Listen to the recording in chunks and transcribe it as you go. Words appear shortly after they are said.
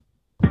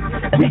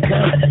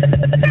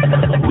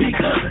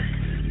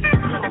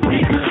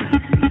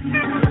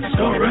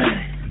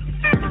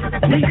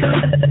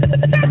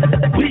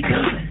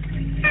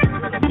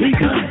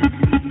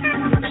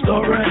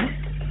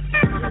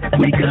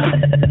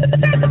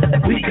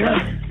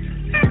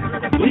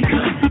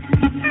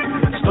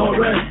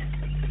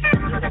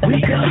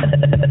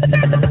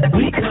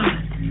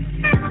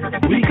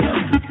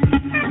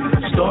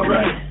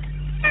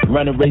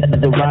Running races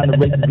around the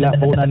races, got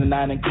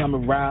 499 and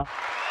coming around.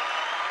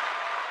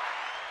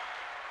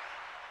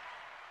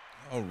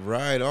 All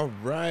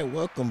right.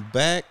 Welcome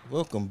back.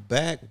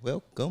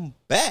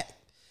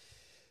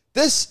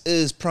 This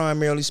is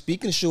Primarily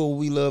Speaking, a show where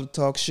we love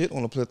to talk shit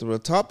on a plethora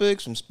of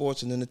topics, from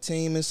sports and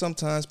entertainment,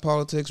 sometimes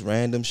politics,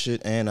 random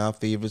shit, and our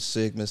favorite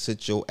segment,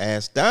 Sit Your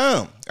Ass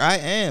Down. I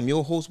am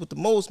your host with the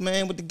most,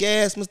 man, with the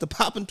gas, Mr.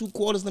 Poppin' 2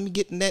 quarters. Let me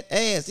get in that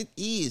ass. It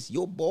is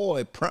your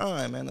boy,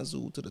 Prime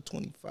Anazul to the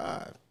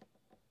 25.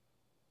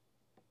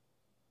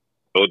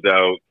 No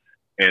doubt.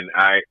 And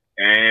I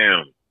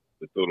am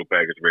the Total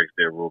Package Rex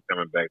Rule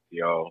coming back to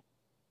y'all.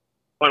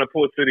 One of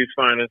Port City's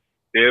finest,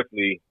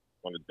 definitely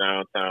one of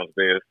downtown's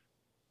best.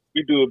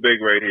 We do it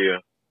big right here,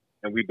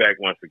 and we back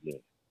once again.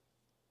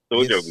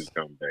 Told you we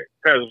coming back.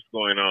 Cuz what's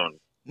going on?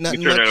 Nothing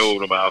we turn much. that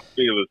over to our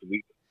feelers.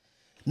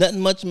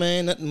 Nothing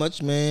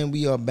much, man.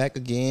 We are back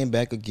again,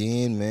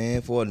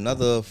 man, for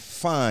another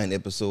fine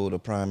episode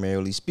of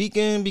Primarily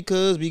Speaking,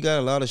 because we got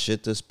a lot of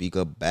shit to speak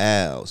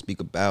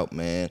about,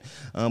 man.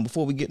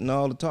 Before we get into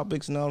all the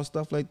topics and all the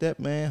stuff like that,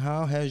 man,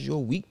 how has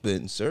your week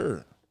been,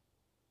 sir?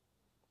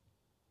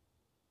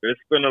 It's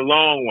been a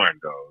long one,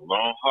 though.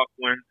 Long, hot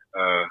one.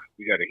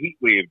 We got a heat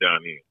wave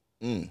down here.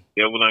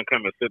 Devil done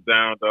come and sit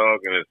down,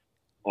 dog, and it's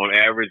on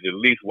average at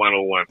least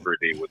 101 per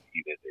day with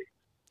heat that day.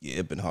 Yeah,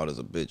 it been hot as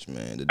a bitch,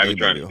 man. I've been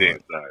trying to stay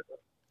inside,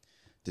 though.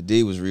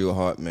 Today was real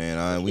hot,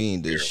 man. We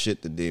ain't did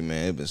shit today,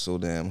 man. It been so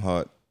damn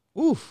hot.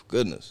 Oof,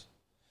 goodness.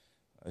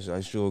 I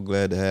sure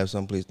glad to have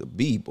someplace to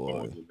be,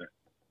 boy.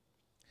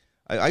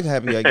 I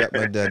happy I got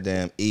my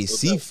goddamn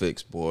AC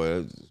fixed, boy. I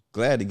was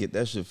glad to get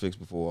that shit fixed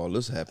before all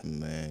this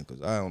happened, man,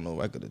 because I don't know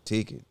if I could have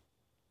taken it.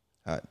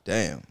 Hot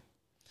damn.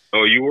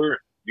 Oh, you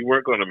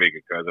weren't going to make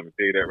it, cuz. I'm going to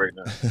tell you that right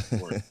now.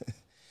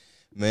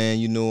 Man,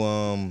 you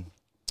know,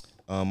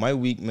 my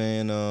week,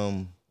 man,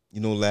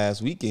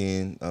 last week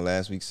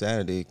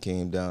Saturday,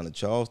 came down to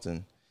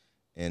Charleston,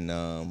 and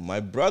my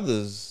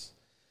brothers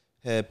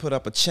had put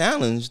up a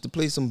challenge to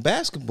play some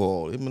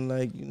basketball. It been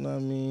like, you know what I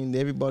mean,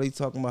 everybody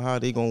talking about how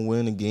they gonna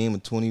win a game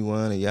of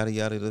 21 and yada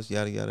yada this,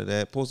 yada yada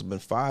that. Supposed to have been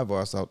 5 of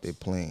us out there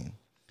playing,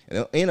 and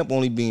it ended up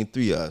only being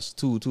 3 of us.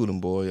 Two of them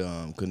boy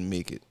couldn't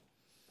make it.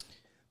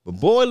 But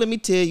boy, let me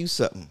tell you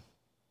something.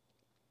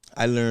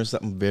 I learned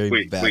something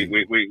very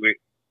valuable.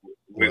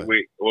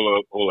 Wait,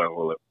 hold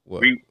up.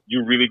 What?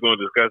 You really gonna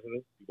discuss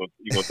this?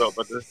 You gonna talk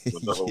about this? You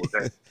gonna talk about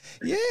that?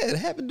 Yeah, it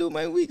happened to do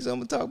my week, so I'm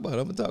gonna talk about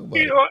it.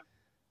 You know what?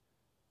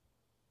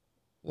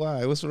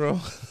 Why? What's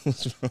wrong?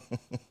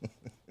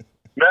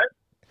 Right?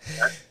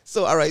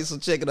 So, all right, so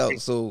check it out.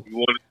 So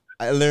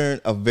I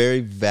learned a very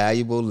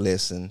valuable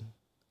lesson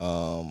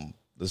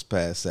this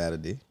past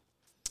Saturday.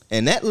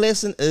 And that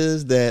lesson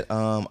is that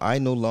I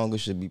no longer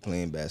should be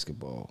playing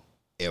basketball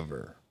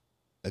ever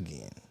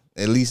again.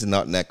 At least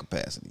not in that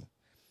capacity.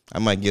 I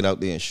might get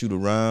out there and shoot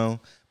around,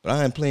 but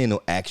I ain't playing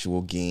no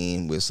actual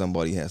game where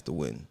somebody has to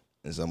win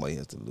and somebody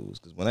has to lose.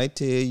 Because when I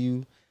tell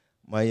you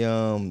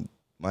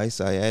my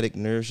sciatic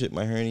nerve shit,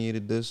 my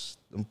herniated disc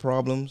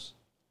problems,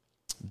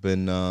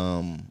 been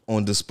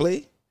on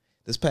display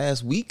this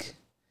past week.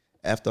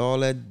 After all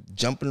that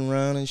jumping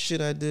around and shit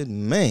I did,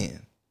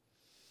 man,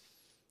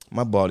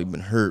 my body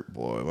been hurt,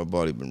 boy. My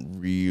body been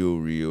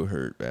real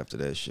hurt after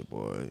that shit,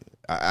 boy.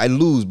 I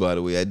lose, by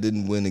the way. I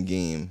didn't win a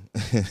game.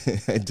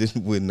 I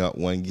didn't win not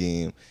one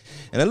game.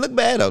 And I look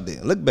bad out there.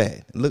 I look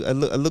bad. I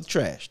look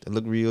trashed. I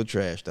look real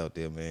trashed out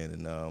there, man.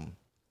 And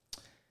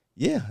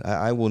yeah,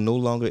 I will no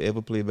longer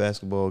ever play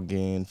basketball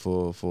again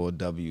for a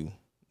W.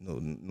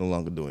 No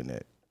longer doing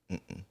that.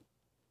 Mm-mm.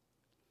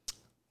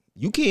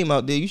 You came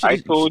out there. I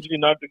told you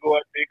not to go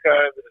out there,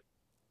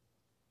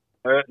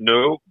 cuz.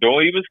 No,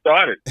 don't even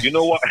start it. You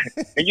know what?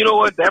 And you know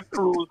what? That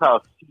proves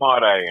how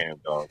smart I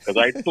am, dog. Because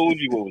I told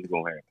you what was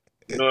going to happen.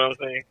 You know what I'm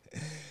saying?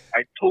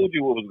 I told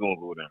you what was going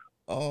to go down.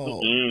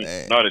 Oh,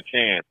 man. Not a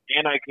chance.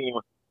 And I came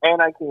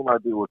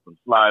out there with some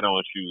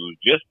slide-on shoes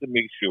just to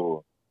make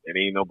sure that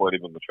ain't nobody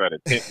going to try to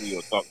tempt me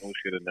or talk no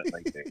shit or nothing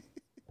like that.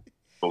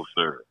 No,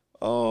 sir.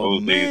 Oh,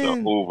 those days are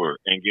over.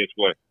 And guess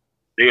what?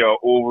 They are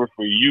over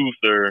for you,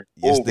 sir.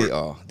 Yes, over. They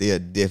are. They are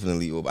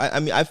definitely over. I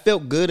mean, I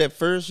felt good at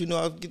first. You know,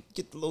 I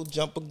get the little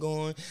jumper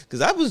going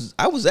because I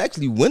was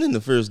actually winning the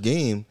first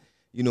game.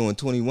 You know, in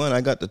 21, I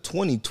got to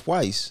 20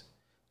 twice,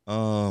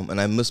 and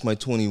I missed my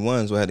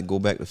 21, so I had to go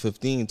back to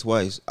 15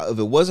 twice. If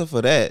it wasn't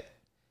for that,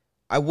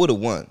 I would have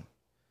won.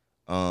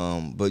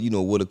 But you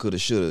know, woulda, coulda,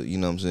 shoulda. You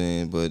know what I'm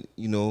saying? But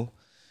you know,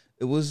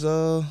 it was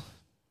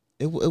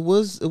It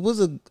was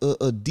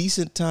a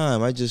decent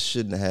time. I just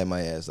shouldn't have had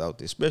my ass out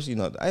there, especially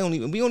not.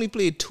 We only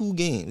played 2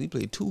 games. We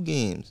played 2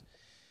 games,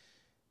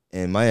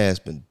 and my ass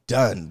been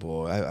done,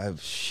 boy.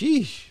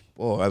 Sheesh,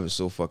 boy, I was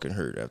so fucking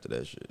hurt after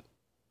that shit.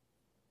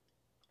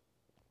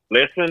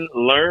 Lesson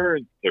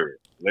learned, sir.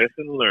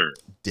 Lesson learned.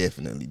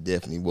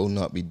 Definitely will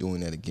not be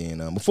doing that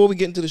again. Before we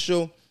get into the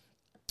show,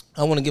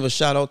 I want to give a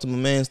shout out to my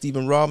man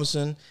Stephen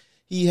Robinson.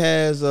 He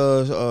has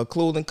a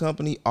clothing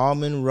company,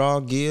 Amen Ra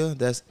Gear.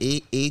 That's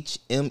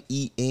AHMENG.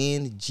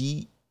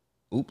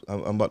 Oops,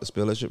 I'm about to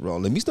spell that shit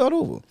wrong. Let me start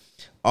over.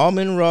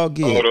 Amen Ra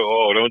Gear.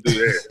 Oh, don't do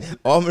that.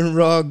 Amen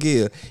Ra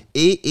Gear.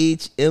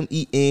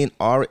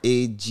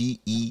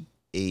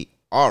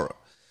 AHMENRAGEAR.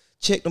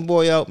 Check them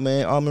boy out,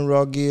 man.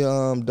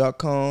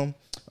 AmenRawGear.com.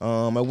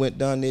 I went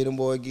down there, them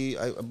boy gear.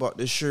 I bought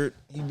this shirt.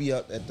 He be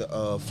out at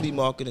the flea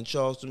market in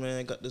Charleston,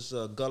 man. Got this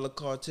Gullah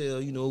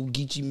Cartel,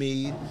 Geechee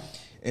made.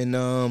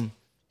 And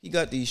he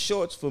got these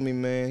shorts for me,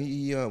 man.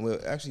 Well,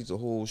 actually, it's a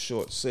whole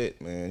short set,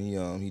 man.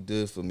 He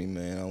did for me,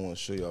 man. I want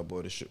to show y'all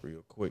boy this shit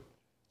real quick.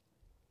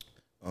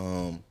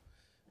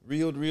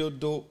 Real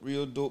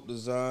dope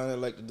design. I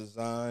like the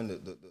design.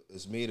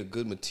 It's made of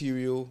good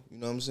material. You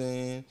know what I'm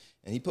saying?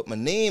 And he put my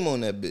name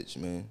on that bitch,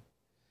 man.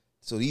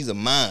 So these are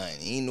mine.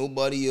 Ain't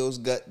nobody else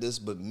got this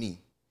but me.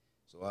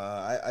 So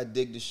I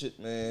dig the shit,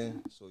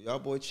 man. So y'all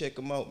boy check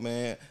them out,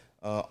 man.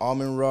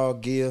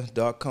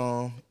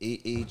 AmenRawGear.com.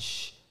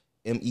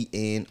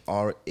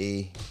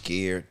 AHMENRA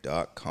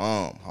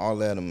gear.com.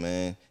 Holla at him,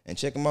 man. And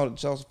check him out at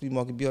Charleston Flea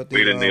Market. Be out there.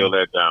 Way to nail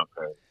that down,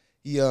 cuz.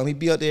 He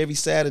be out there every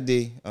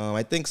Saturday.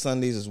 I think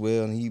Sundays as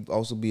well. And he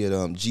also be at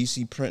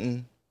GC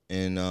Printing.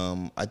 And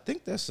I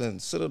think that's in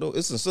Citadel.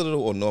 It's in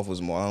Citadel or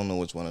Northwest Mall. I don't know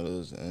which one it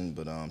is.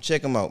 But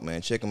check him out,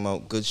 man. Check him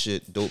out. Good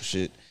shit. Dope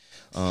shit.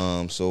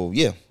 So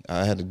yeah,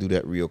 I had to do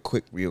that real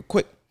quick. Let's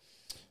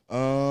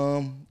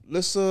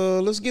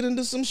get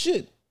into some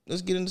shit.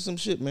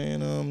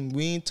 Man.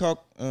 We ain't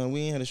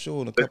had a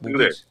show in a couple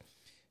weeks.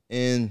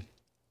 And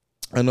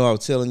I know I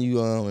was telling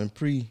you in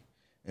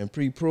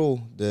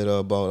pre-pro that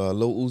about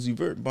Lil Uzi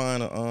Vert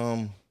buying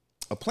a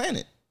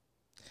planet.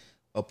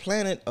 A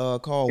planet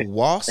called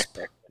WASP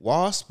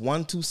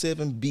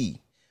 127b.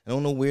 I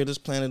don't know where this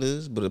planet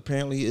is, but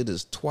apparently it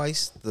is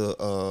twice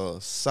the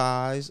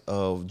size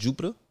of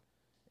Jupiter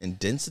in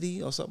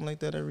density or something like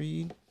that, I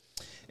read.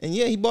 And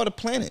yeah, he bought a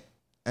planet,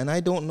 and I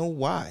don't know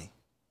why.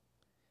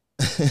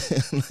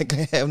 Like,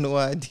 I have no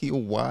idea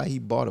why he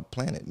bought a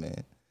planet,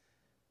 man.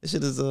 This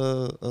shit is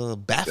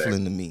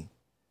baffling to me.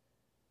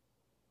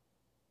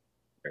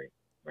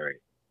 Right.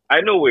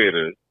 I know where it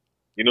is.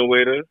 You know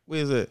where it is?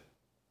 Where is it?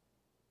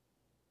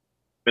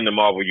 In the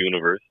Marvel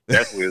Universe.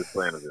 That's where his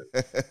planet is.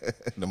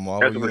 The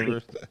Marvel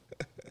Universe?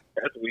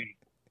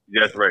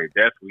 That's right.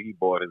 That's where he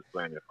bought his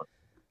planet from.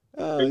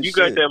 Oh, if you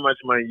got that much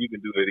money, you can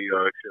do any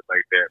other shit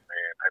like that,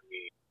 man. I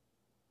mean,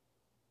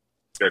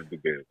 gotta do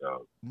better,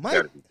 dog.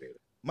 Gotta do better.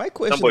 My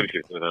question, somebody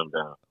should put them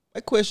down.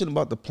 My question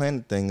about the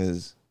planet thing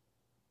is,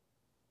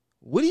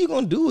 what are you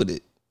gonna do with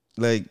it?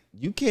 Like,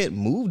 you can't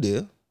move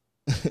there.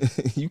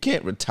 You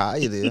can't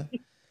retire there.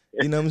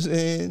 You know what I'm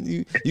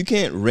saying? You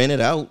can't rent it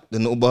out to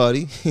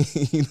nobody.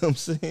 You know what I'm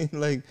saying?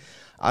 Like,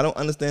 I don't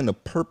understand the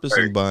purpose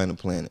of buying a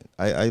planet.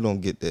 I don't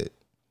get that.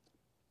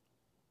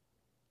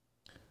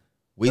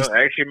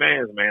 Ask your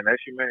mans, man.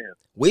 That's your man.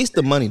 Waste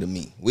the money to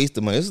me. Waste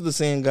the money. This is the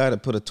same guy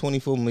that put a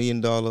 $24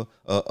 million,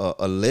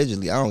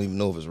 allegedly, I don't even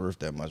know if it's worth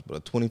that much, but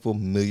a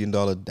 $24 million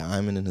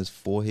diamond in his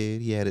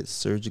forehead. He had it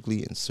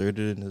surgically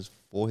inserted in his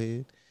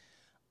forehead.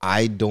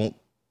 I don't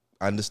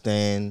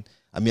understand.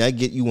 I mean, I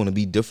get you want to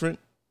be different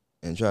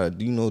and try to,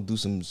 do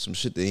some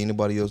shit that ain't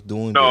nobody else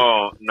doing.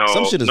 No.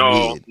 Some shit is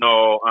weird.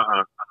 No,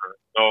 okay.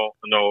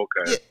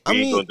 Yeah,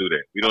 we ain't gonna do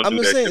that. We don't do that.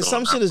 I'm saying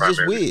some shit is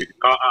just weird.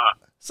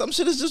 Some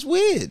shit is just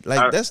weird.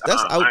 Like, that's too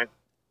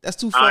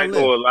far. I ain't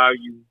gonna allow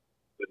you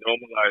to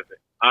normalize it.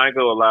 I ain't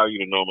gonna allow you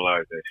to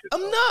normalize that shit.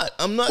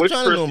 I'm not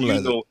trying to normalize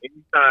it. Know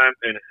anytime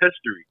in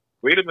history.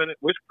 Wait a minute.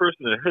 Which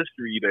person in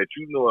history that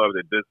you know of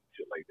that does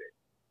shit like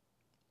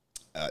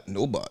that?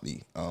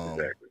 Nobody.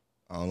 Exactly.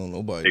 I don't know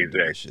nobody that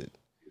does that shit.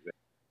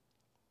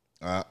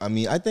 I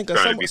mean, I think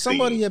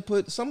somebody had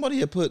put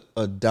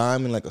a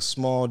diamond, like a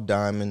small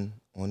diamond,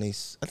 on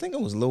his. I think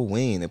it was Lil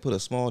Wayne. They put a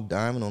small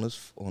diamond on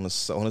his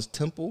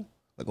temple,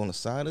 like on the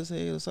side of his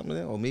head or something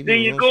like that. Or maybe there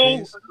you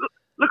go.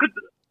 Look at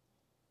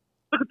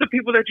the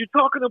people that you're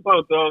talking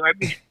about, dog. I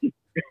mean,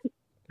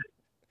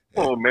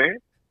 come on, man.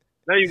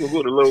 Now you gonna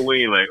go to Lil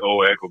Wayne like,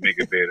 oh, that gonna make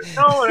it better.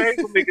 No, that ain't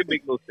gonna make it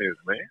make no sense,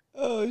 man.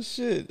 Oh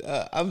shit! He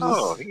ain't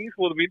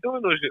supposed to be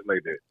doing no shit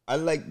like that. I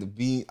like to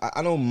be.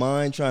 I don't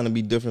mind trying to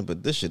be different,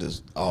 but this shit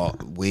is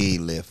way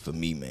left for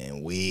me,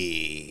 man.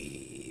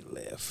 Way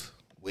left.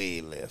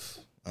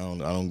 I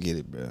don't get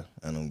it, bro.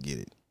 I don't get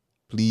it.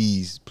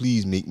 Please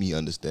make me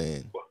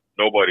understand.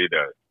 Nobody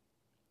does.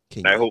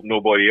 I hope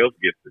nobody else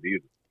gets it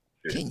either.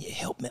 Shit. Can you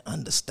help me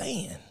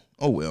understand?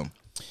 Oh well.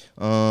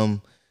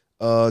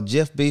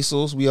 Jeff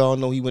Bezos, we all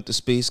know he went to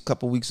space a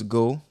couple weeks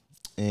ago,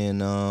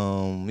 and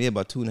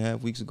about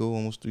 2.5 weeks ago,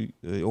 almost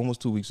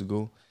 2 weeks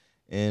ago,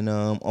 and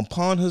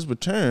upon his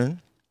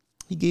return,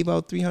 he gave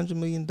out $300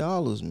 million,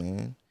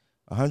 man.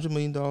 $100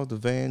 million to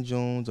Van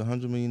Jones,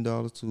 $100 million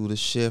to the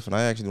chef, and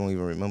I actually don't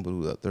even remember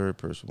who that third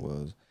person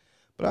was.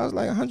 But I was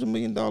like, $100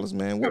 million,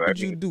 man. What would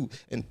you do?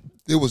 And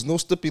there was no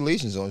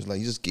stipulations on it. Like,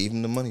 you just gave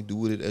him the money. Do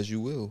with it as you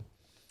will.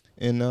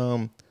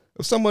 And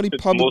if somebody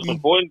publicly, the most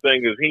important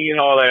thing is he ain't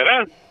all at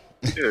us.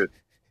 Shit.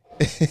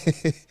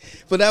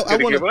 But I want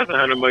to give us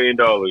 $100 million.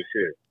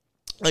 Shit.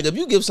 Like, if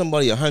you give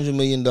somebody $100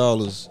 million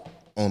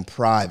on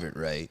private,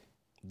 right?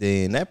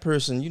 Then that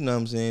person, you know what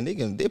I'm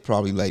saying, they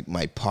probably like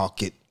my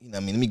pocket. You know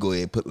what I mean? Let me go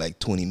ahead and put like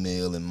 20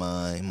 mil in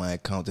my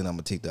account, and I'm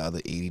gonna take the other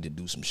 80 to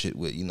do some shit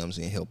with, you know what I'm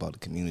saying, help out the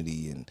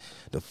community and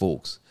the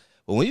folks.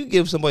 But when you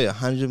give somebody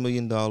 $100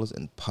 million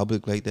in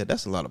public like that,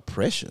 that's a lot of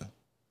pressure.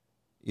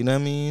 You know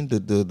what I mean? The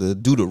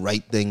do the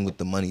right thing with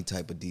the money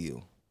type of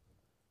deal.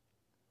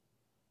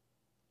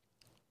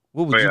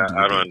 What would you do?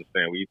 I don't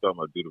understand. What you talking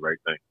about? Do the right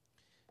thing.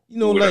 You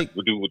know, like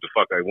do what the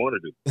fuck I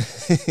want to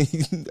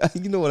do.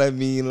 You know what I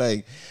mean?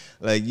 Like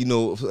you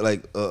know,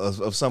 like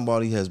if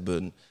somebody has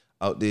been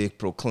out there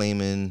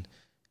proclaiming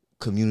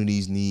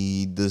communities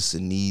need this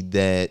and need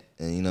that,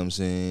 and you know what I'm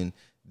saying,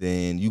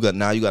 then you got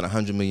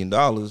 $100 million.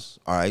 All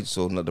right,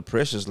 so now the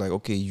pressure's like,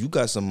 okay, you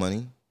got some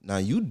money. Now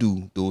you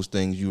do those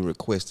things you're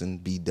requesting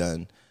be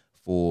done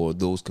for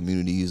those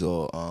communities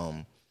or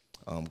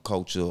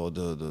culture or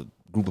the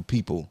group of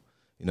people.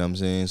 You know what I'm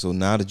saying? So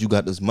now that you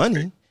got this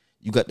money,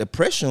 you got the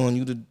pressure on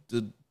you to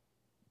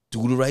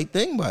do the right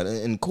thing by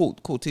it. In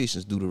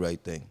quotations, do the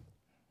right thing.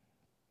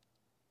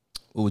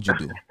 What would you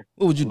do?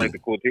 What would you do? Like the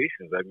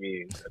quotations. I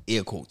mean,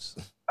 air quotes.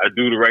 I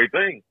do the right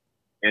thing,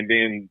 and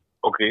then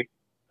okay,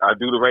 I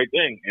do the right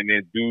thing, and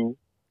then do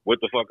what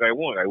the fuck I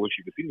want. I wish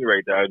you could see me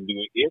right there. I'm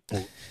doing air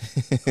quotes.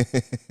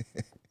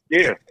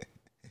 Yeah,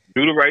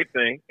 do the right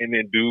thing, and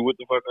then do what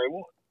the fuck I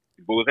want.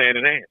 It goes hand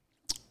in hand.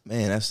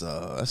 Man, that's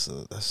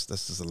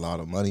just a lot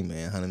of money,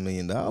 man. $100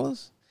 million.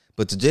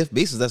 But to Jeff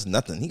Bezos, that's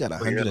nothing. He got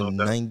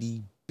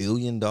 $190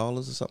 billion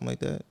or something like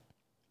that.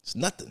 It's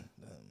nothing.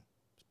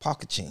 It's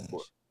pocket change.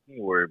 Don't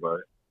worry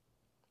about it.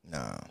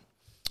 Nah.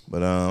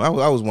 But I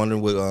was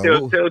wondering what.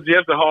 Tell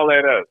Jeff to haul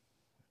that up.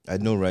 I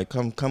know, right?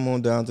 Come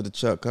on down to the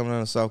Chuck. Come down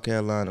to South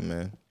Carolina,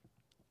 man.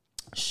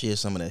 Share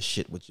some of that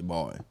shit with your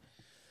boy.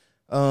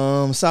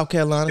 South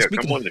Carolina. Yeah,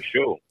 come on the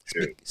show.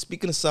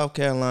 Speaking of South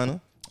Carolina,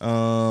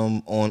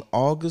 on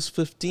August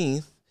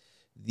 15th,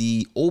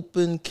 the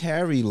open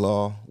carry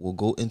law will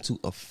go into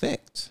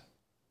effect.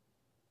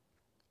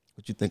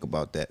 What you think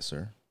about that,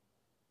 sir?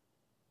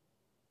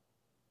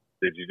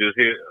 Did you just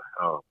hear?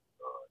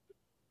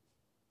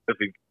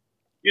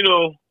 You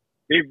know,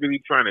 they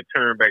really trying to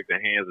turn back the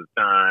hands of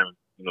time,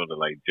 you know, the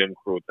like Jim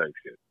Crow type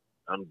shit.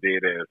 I'm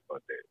dead ass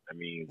about that. I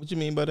mean, what you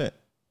mean by that?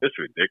 It's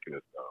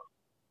ridiculous,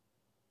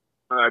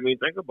 dog. I mean,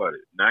 think about it.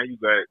 Now you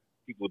got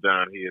people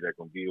down here that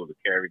gonna be able to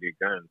carry their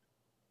guns,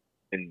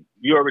 and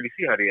you already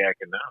see how they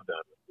acting now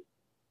down there.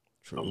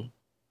 True.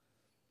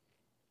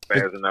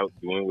 Spazzing out,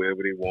 doing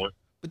whatever they want.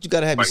 But you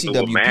gotta have your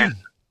CWP.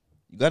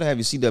 You gotta have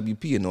your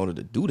CWP in order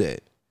to do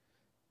that.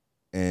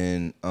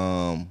 And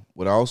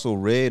what I also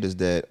read is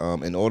that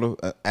in order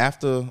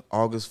after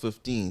August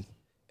 15th,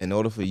 in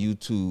order for you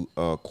to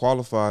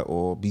qualify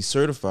or be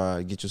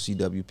certified, get your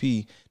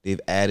CWP,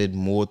 they've added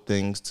more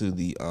things to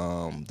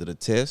the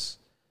test,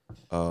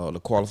 the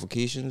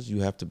qualifications.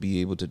 You have to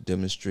be able to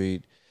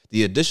demonstrate.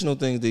 The additional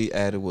things they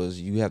added was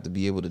you have to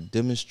be able to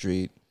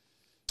demonstrate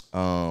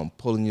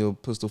pulling your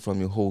pistol from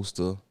your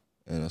holster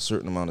in a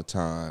certain amount of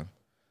time.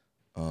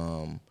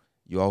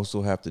 You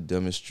also have to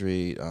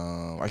demonstrate,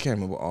 I can't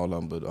remember all of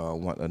them, but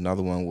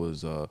another one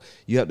was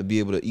you have to be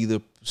able to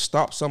either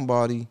stop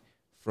somebody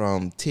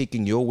from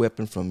taking your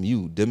weapon from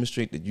you,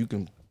 demonstrate that you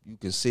can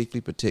safely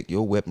protect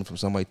your weapon from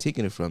somebody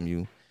taking it from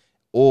you,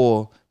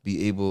 or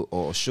be able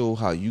or show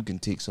how you can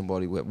take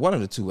somebody's weapon. One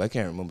of the two, I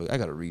can't remember. I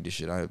got to read this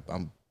shit.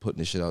 I'm putting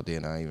this shit out there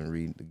and I ain't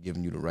even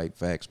giving you the right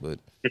facts, but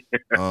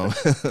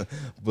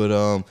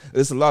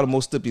there's a lot of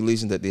more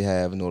stipulations that they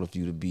have in order for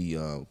you to be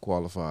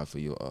qualified for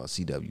your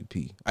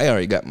CWP. I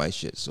already got my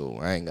shit, so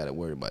I ain't got to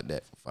worry about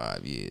that for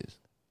 5 years.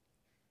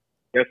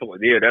 That's why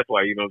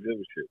you don't give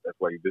a shit. That's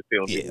why you just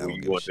tell people who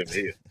you want them to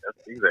hear.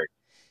 That's exactly.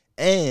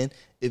 And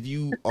if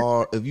you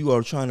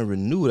are trying to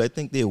renew it, I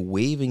think they're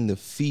waiving the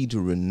fee to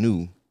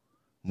renew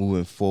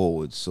moving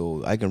forward,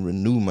 so I can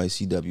renew my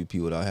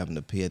CWP without having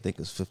to pay. I think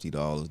it's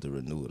 $50 to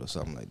renew it or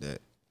something like that.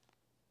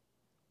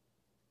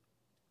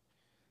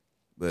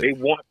 But they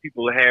want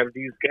people to have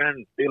these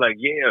guns. They're like,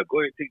 yeah,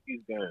 go ahead, take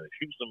these guns,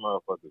 shoot some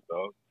motherfuckers,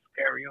 dog.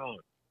 Carry on.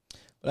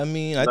 But I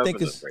mean, I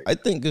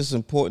think it's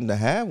important to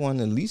have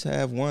one, at least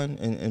have one,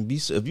 and be.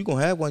 If you're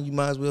gonna have one, you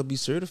might as well be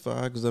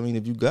certified. Because I mean,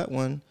 if you got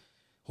one,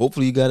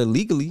 hopefully you got it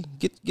legally.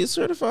 Get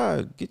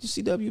certified. Get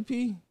your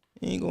CWP.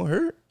 It ain't gonna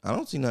hurt. I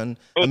don't see nothing.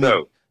 Oh,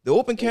 no. The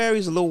open carry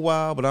is a little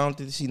wild, but I don't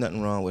see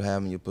nothing wrong with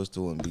having your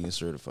pistol and being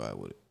certified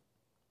with it.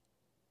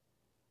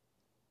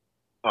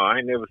 Oh, I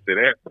ain't never said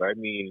that, but I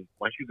mean,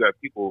 once you got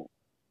people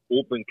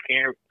open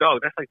carry, dog,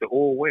 that's like the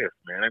old West,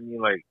 man. I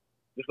mean, like,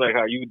 just like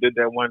how you did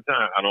that one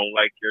time. I don't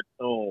like your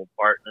tone,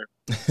 partner.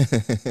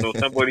 So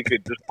somebody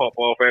could just pop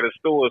off at a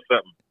store or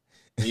something.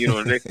 And, you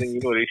know, the next thing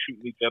you know, they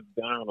shooting each other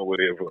down or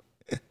whatever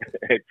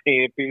at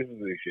 10 pieces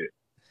and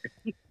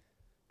shit.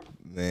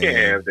 Man, can't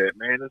have that,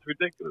 man. It's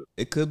ridiculous.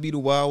 it could be the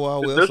Wild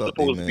Wild This West is out there,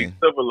 supposed to be man.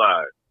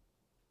 civilized.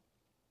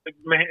 Like,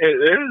 man, it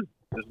is.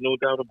 There's no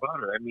doubt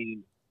about it. I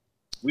mean,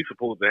 we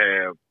supposed to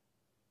have,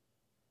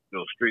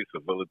 straight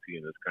civility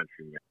in this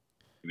country, man.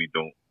 We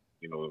don't.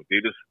 They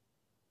just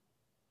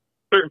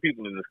certain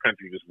people in this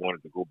country just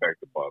wanted to go back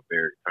to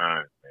barbaric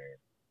times, man.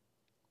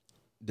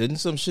 Didn't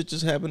some shit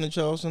just happen in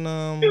Charleston?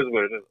 It is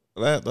what it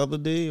is. The other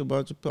day, a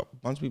bunch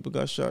of people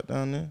got shot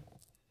down there.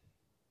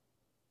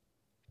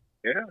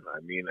 Yeah, I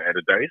mean, at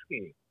a dice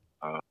game.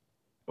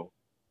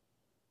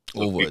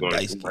 Over a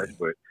dice game.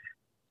 But,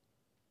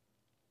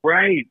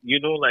 right,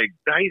 like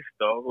dice,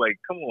 dog. Like,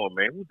 come on,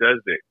 man, who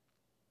does that?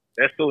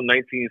 That's so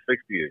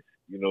 1960ish.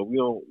 We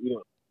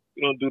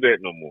don't do that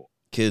no more.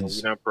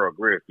 Kids, we not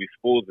progress. We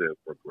supposed to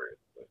progress.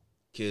 But.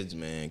 Kids,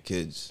 man,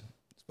 kids,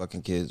 it's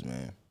fucking kids,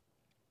 man.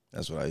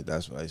 That's what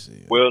I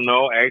see. Well,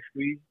 no,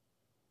 actually,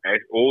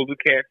 older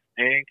cats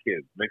and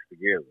kids mixed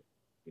together.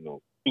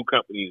 Two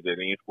companies that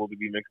ain't supposed to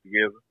be mixed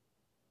together.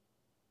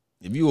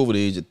 If you over the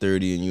age of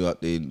 30 and you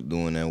out there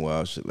doing that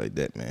wild shit like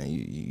that, man,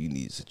 you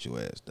need to sit your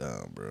ass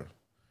down, bro.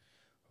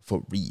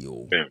 For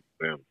real. Bam.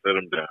 Set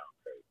them down.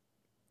 Okay?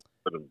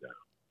 Set them down.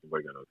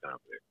 Nobody got no time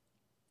for that.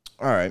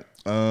 All right.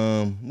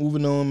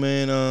 Moving on,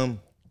 man.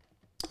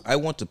 I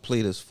want to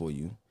play this for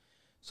you.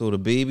 So the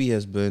baby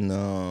has been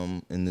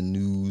in the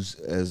news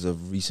as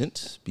of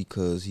recent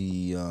because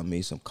he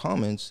made some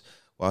comments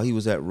while he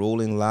was at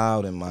Rolling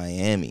Loud in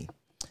Miami.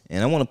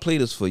 And I want to play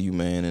this for you,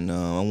 man, and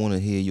I want to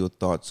hear your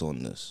thoughts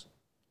on this.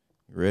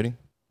 You ready?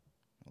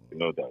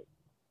 No doubt.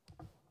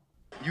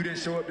 You didn't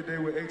show up today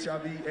with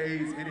HIV,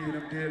 AIDS, any of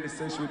them deadly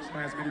sexually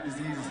transmitted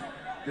diseases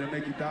that'll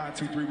make you die in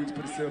 2-3 weeks.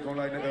 Put a cell phone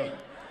light in the air.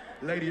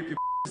 Lady, if your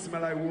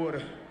smell like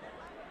water,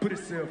 put a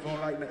cell phone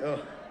light in the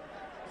air.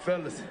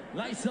 Fellas.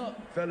 Lights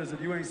up. Fellas,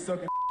 if you ain't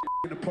sucking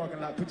in the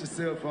parking lot, put your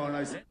cell phone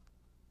lights.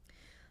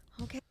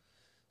 Okay.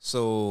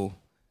 So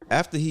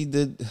after he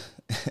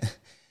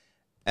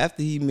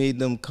made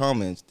them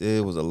comments,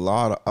 there was a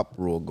lot of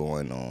uproar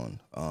going on.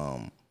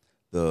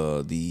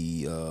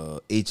 The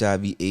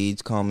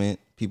HIV/AIDS comment,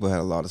 people had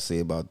a lot to say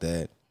about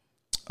that.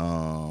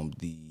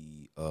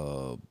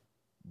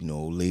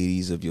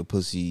 Ladies, if your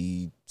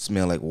pussy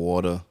smell like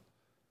water,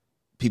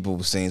 people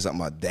were saying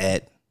something about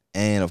that.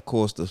 And of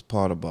course, this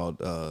part about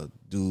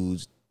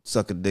dudes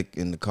suck a dick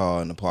in the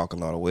car in the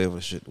parking lot or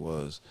wherever shit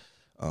was.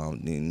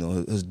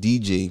 His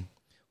DJ,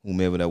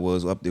 whomever that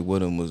was up there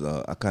with him, was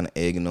kind of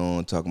egging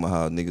on, talking about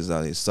how niggas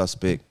out here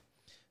suspect,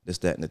 this,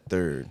 that, and the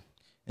third.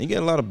 And you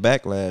get a lot of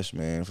backlash,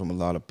 man, from a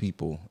lot of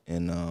people.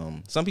 And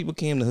some people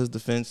came to his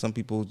defense. Some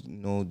people,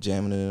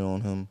 jamming it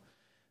on him.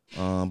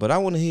 But I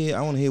want to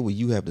hear what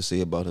you have to say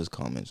about his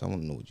comments. I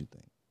want to know what you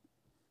think.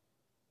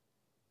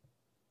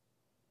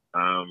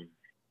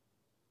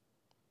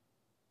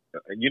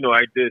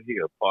 I did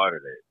hear a part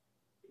of that.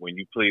 When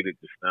you played it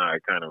just now, I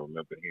kind of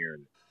remember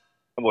hearing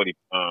somebody. It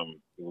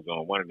was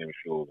on one of them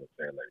shows on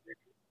Saturday Night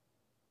Radio.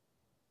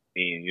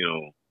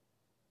 And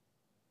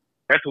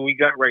that's what we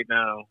got right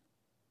now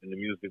in the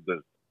music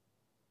business.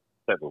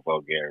 Type of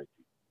vulgarity.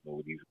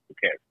 With these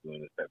cats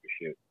doing this type of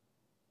shit.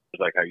 It's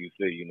like how you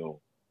say,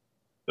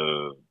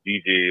 the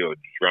DJ or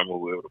the drummer,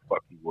 whoever the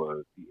fuck he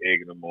was, he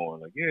egging them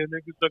on, like, yeah,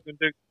 niggas sucking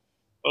dick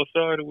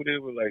outside or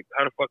whatever. Like,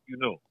 how the fuck you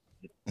know?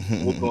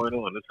 What's going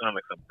on? This sounds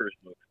like some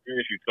personal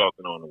experience you're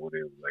talking on or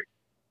whatever. Like,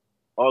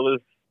 all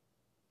this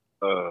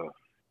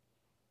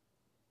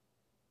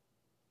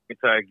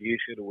anti-gay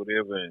shit or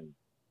whatever, and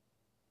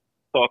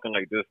talking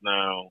like this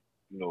now,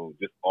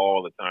 just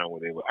all the time,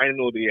 whatever. I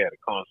know they had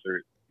a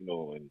concert,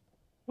 and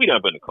we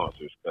not been to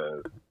concerts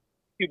because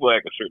people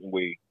act a certain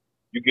way.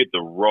 You get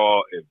the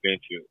raw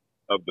adventure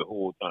of the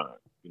whole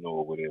time,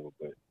 or whatever.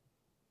 But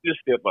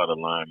just step out of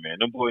line, man.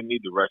 Them boys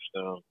need to rush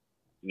them,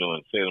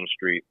 and set them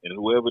straight. And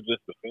whoever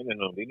just defending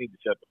them, they need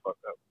to shut the fuck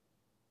up,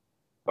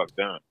 fuck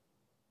down,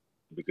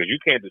 because you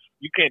can't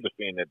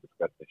defend that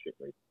disgusting shit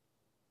right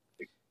there.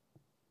 Like,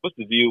 what's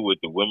the deal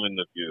with the women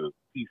if your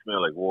pee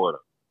smell like water?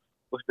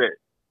 What's that?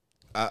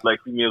 Like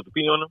females to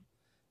pee on them?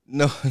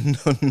 No.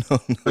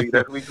 So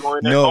that's we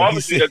going there. No,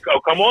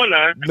 come on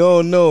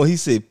now. No. He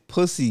said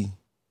pussy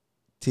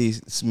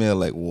smell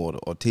like water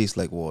or taste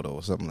like water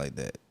or something like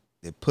that.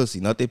 Their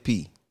pussy, not their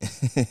pee.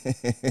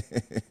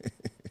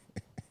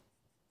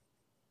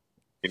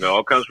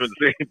 All comes from the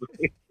same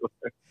place.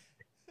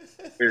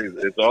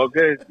 It's all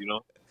good,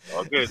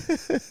 all good.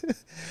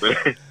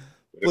 But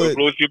it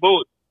floats your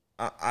boat.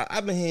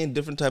 I've been hearing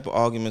different type of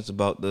arguments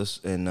about this,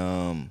 and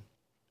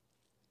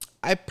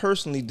I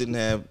personally didn't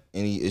have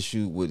any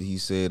issue with what he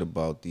said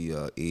about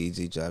the AIDS,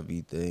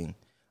 HIV thing.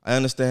 I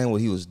understand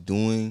what he was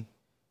doing.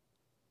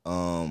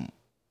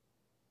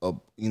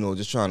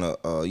 Just trying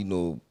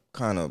to,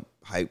 kind of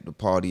hype the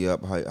party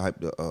up, hype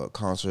the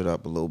concert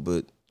up a little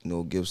bit.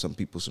 Give some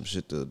people some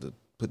shit to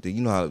put there.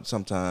 How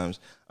sometimes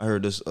I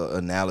heard this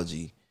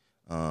analogy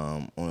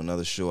on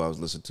another show I was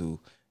listening to,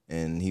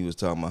 and he was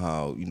talking about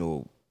how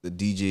the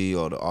DJ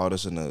or the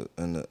artist in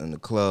the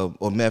club,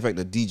 or matter of fact,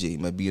 the DJ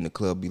might be in the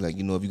club, be like,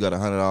 if you got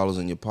 $100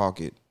 in your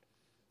pocket,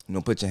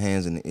 put your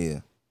hands in the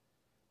air.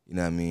 You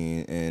know what I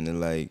mean? And they're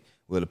like,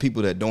 well, the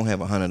people that don't have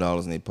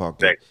 $100 in their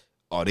pocket,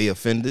 are they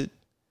offended?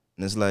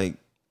 And it's like,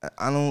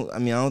 I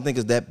don't think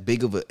it's that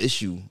big of an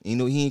issue. You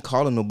know, he ain't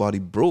calling nobody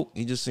broke.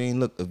 He just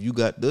saying, look, if you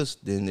got this,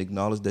 then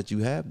acknowledge that you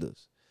have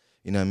this.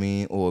 You know what I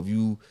mean? Or if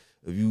you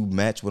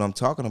match what I'm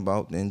talking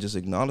about, then just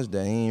acknowledge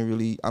that. He ain't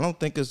really. I don't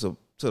think it's to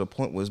the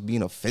point where it's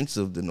being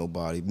offensive to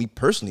nobody. Me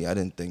personally, I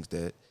didn't think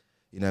that.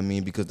 You know what I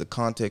mean? Because the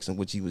context in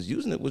which he was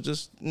using it was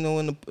just, you know,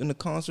 in the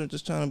concert,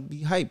 just trying to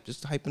be hype,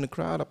 just hyping the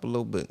crowd up a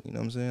little bit. You know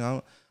what I'm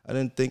saying? I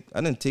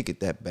didn't take it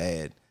that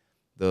bad.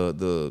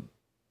 The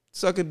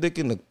sucking dick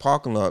in the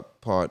parking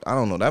lot part, I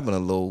don't know, that been a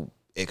little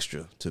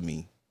extra to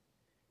me.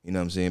 You know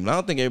what I'm saying? But I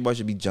don't think everybody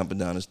should be jumping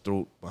down his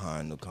throat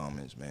behind the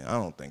comments, man. I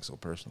don't think so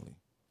personally.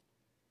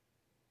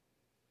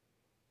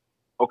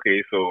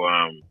 Okay, so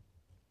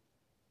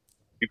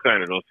you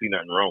kind of don't see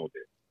nothing wrong with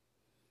it.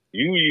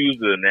 You use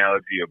the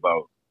analogy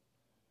about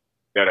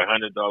got $100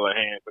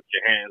 hand, put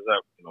your hands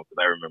up, you know, because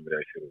I remember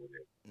that shit over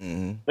there.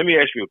 Mm-hmm. Let me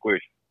ask you a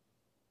question.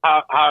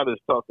 How does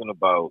talking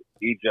about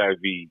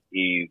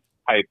HIV/AIDS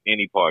hype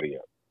any party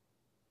up?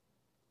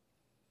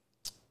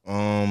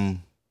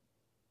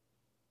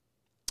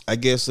 I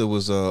guess it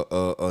was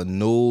a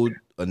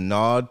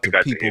nod to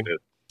people.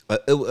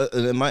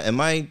 In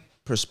my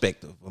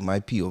perspective, in my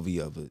POV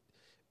of it,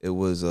 it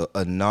was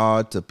a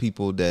nod to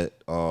people that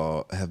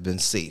have been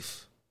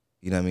safe.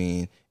 You know what I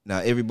mean? Now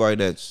everybody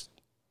that's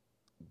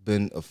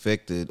been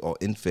affected or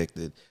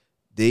infected,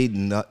 they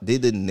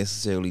didn't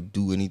necessarily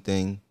do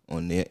anything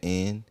on their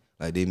end.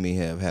 Like they may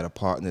have had a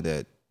partner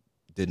that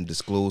didn't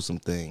disclose some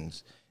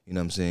things. You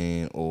know what I'm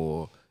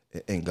saying?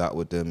 And got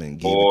with them and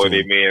gave or it to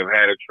they them. may have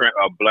had a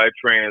blood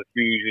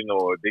transfusion,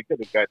 or they could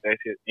have got that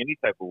shit any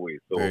type of way.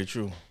 So Very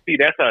true. see,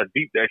 that's how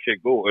deep that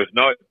shit goes. It's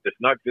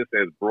not just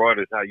as broad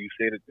as how you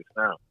said it just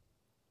now.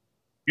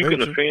 You Very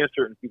can true. offend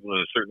certain people in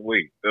a certain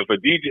way. If a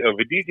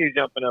DJ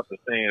jumping up and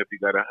saying, if you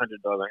got $100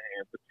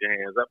 hand, put your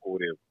hands up or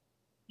whatever,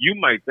 you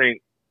might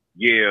think,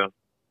 yeah,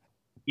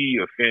 he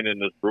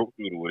offending us, broke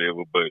through or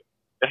whatever, but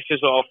that's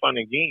just all fun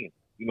and games,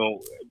 you know.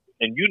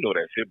 And you know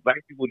that shit. Black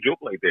people joke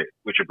like that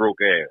with your broke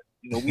ass.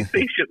 You know, we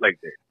say shit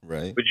like that.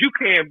 Right. But you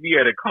can't be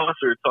at a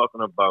concert talking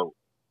about,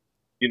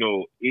 you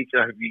know,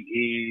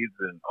 HIV/AIDS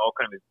and all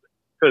kind of stuff.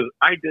 Because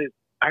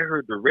I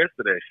heard the rest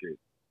of that shit,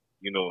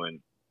 you know,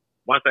 and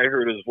once I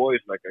heard his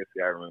voice, like I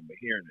said, I remember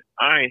hearing it.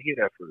 I ain't hear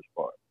that first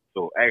part.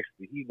 So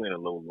actually, he went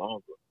a little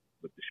longer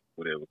with the shit,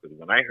 whatever. Because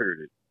when I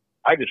heard it,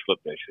 I just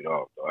flipped that shit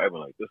off. So I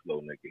was like, this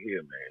little nigga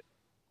here, man,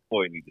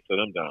 boy, need to sit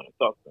him down and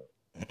talk to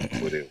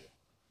him, whatever.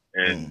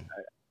 And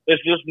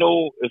there's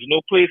no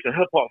place in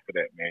hip hop for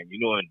that, man. You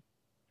know, and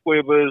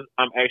Quavers,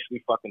 I'm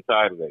actually fucking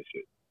tired of that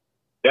shit.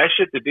 That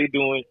shit that they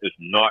doing is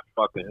not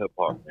fucking hip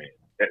hop, man.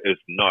 That is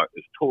not.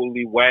 It's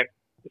totally whack.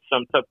 It's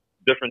some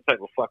different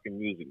type of fucking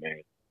music,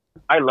 man.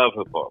 I love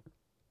hip hop,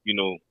 you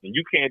know, and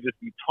you can't just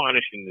be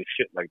tarnishing this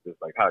shit like this,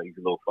 like how these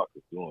little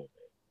fuckers doing,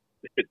 man.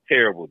 This shit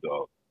terrible,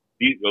 dog.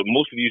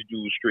 Most of these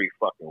dudes straight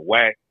fucking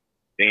whack.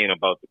 They ain't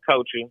about the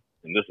culture,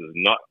 and this is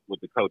not what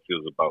the culture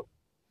is about.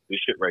 This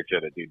shit right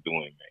there that they're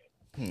doing,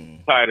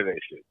 man. Tired of that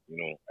shit, you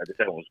know. I just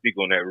don't speak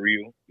on that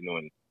real, you know,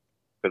 and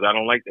because I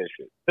don't like that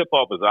shit. Hip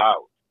hop is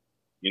ours,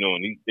 you know,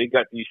 and they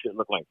got these shit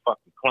look like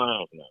fucking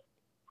clowns now,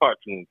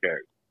 cartoon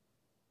characters.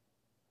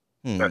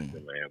 That's it,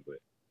 man. But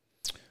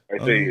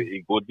I say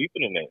it go deeper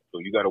than that, so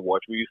you got to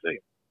watch what you say.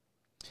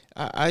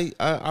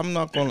 I'm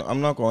not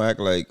gonna act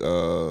like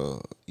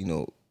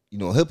you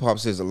know hip hop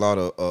says a lot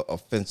of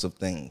offensive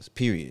things.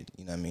 Period.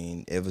 You know what I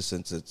mean? Ever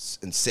since its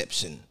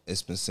inception,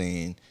 it's been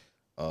saying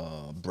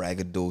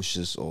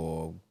braggadocious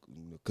or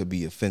could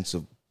be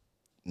offensive,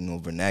 you know,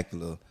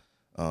 vernacular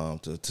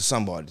to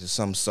somebody, to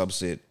some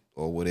subset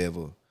or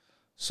whatever.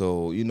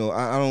 So you know,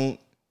 I don't.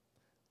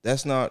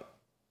 That's not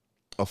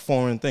a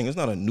foreign thing. It's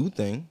not a new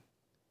thing.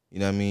 You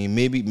know what I mean?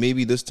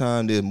 Maybe this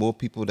time there's more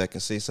people that can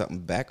say something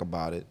back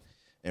about it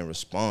in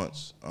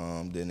response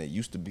than it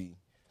used to be.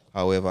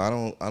 However, I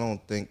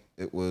don't think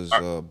it was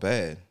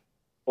bad.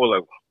 Hold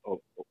up,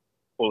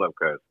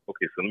 guys.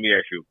 Okay, so let me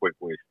ask you a quick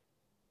question.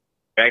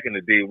 Back in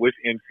the day, which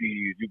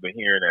MCs you've been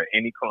hearing at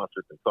any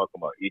concert and talking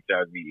about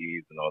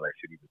HIV/AIDS and all that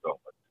shit? You've been talking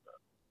about this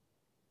stuff.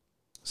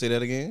 Say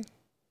that again.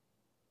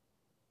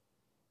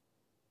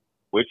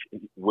 Which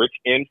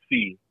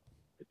MC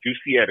that you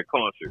see at a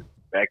concert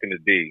back in the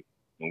day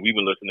when we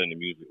were listening to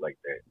music like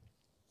that,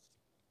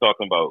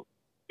 talking about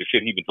the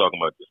shit he been talking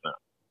about just now?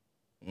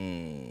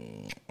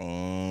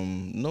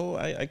 No,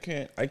 I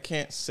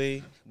can't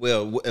say.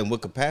 Well, in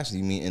what capacity?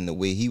 You mean in the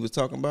way he was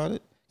talking about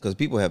it? Because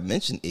people have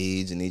mentioned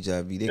AIDS and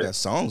HIV. They got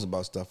songs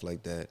about stuff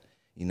like that.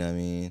 You know what I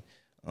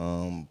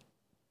mean?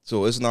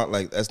 So it's not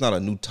like that's not a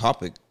new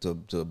topic to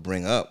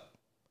bring up.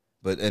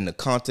 But in the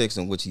context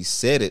in which he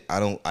said it,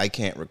 I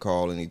can't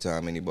recall any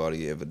time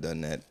anybody ever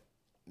done that.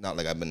 Not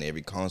like I've been to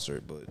every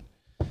concert, but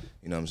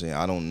you know what I'm saying?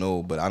 I don't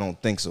know, but I don't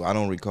think so. I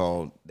don't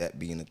recall that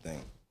being a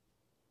thing.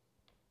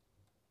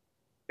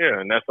 Yeah,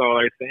 and that's all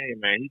I'm saying,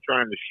 man. He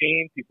trying to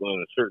shame people in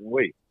a certain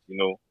way, you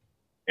know,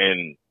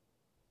 and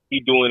he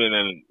doing it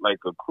in like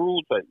a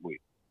cruel type way.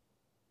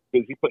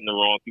 because he putting the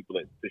wrong people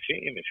to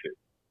shame and shit.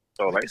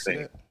 That's all I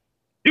saying. That.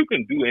 You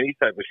can do any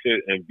type of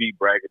shit and be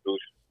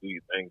braggadocious, do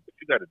your thing, but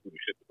you got to do the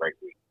shit the right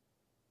way.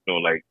 You know,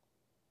 like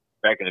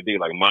back in the day,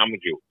 like mama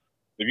jokes.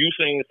 If you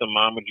saying some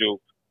mama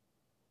jokes,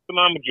 the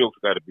mama jokes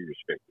got to be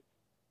respected.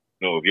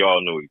 You know, if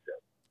y'all know each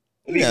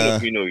other. Even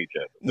if you know each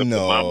other. If the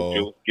mama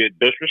jokes get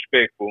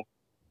disrespectful,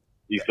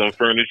 there's some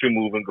furniture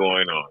moving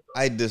going on.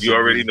 I disagree. You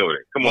already know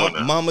that. Come on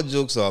now. Mama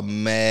jokes are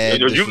mad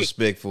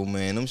disrespectful,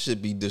 man. Them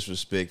should be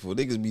disrespectful.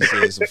 They could be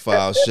saying some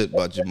foul shit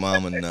about your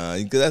mama now.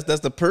 Because that's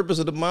the purpose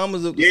of the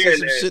mamas to say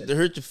some shit to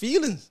hurt your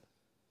feelings.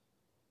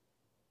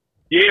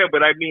 Yeah,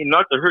 but I mean,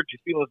 not to hurt your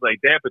feelings like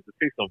that, but to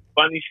say some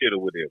funny shit or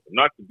whatever.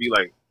 Not to be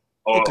like,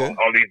 all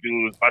these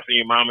dudes busting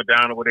your mama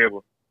down or whatever.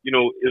 You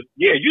know,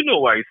 you know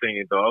why he's saying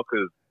it, dog,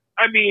 because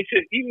I mean,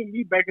 shit, even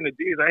me back in the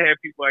days, I had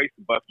people I used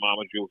to bust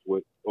mama jokes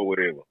with or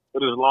whatever.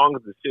 But as long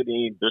as the shit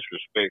ain't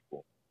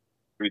disrespectful,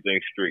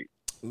 everything's straight.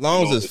 As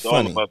long as it's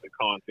funny. All about the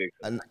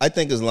context. I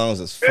think as long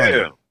as it's funny.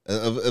 Yeah.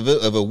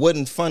 If it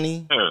wasn't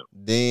funny,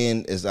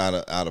 then it's out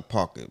of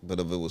pocket. But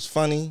if it was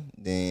funny,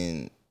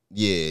 then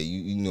yeah,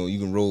 you know you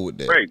can roll with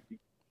that. Right.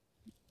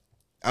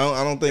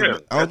 I don't think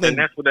and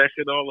that's what that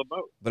shit all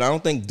about. But I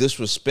don't think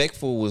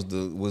disrespectful was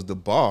the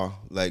bar.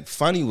 Like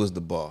funny was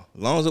the bar.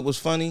 As long as it was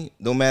funny,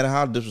 no matter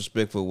how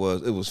disrespectful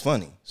it was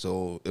funny.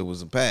 So it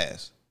was a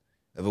pass.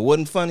 If it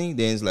wasn't funny,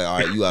 then it's like, all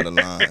right, you out of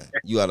line.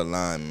 You out of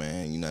line,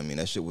 man. You know what I mean?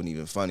 That shit wasn't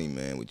even funny,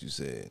 man, what you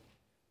said.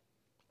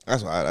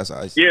 That's how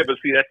I see. Yeah, but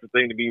see, that's the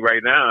thing to me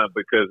right now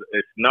because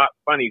it's not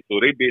funny. So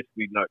they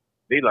basically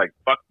they like,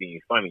 fuck being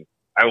funny.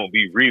 I won't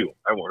be real.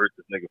 I won't hurt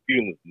this nigga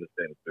feelings in this,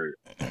 that, and third.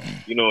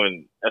 You know,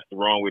 and that's the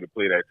wrong way to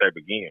play that type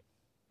of game.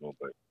 You know,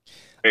 but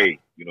hey,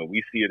 you know,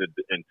 we see it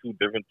in two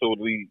different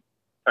totally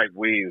type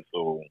ways.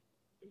 So,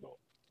 you know.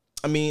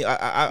 I mean,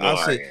 I'll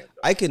say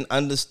I can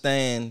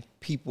understand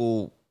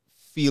people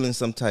feeling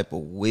some type of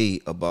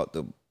way about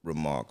the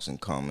remarks and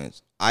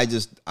comments. I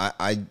just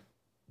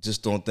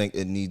don't think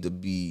it need to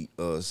be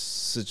a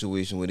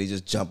situation where they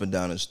just jumping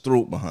down his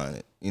throat behind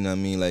it. You know what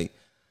I mean? Like,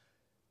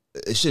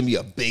 it shouldn't be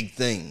a big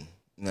thing.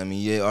 You know what I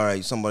mean? Yeah, all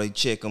right, somebody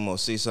check them or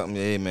say something.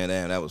 Hey, man,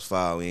 damn, that was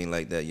foul. We ain't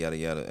like that, yada,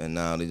 yada. And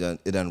now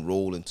it done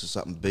roll into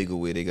something bigger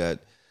where they got,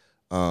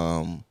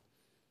 who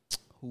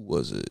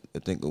was it? I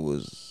think it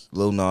was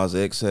Lil Nas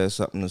X had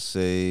something to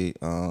say.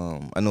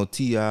 I know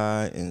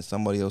T.I. and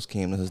somebody else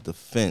came to his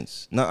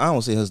defense. No, I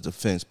don't say his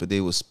defense, but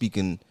they were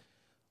speaking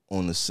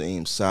on the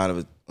same side of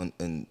it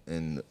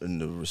in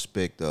the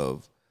respect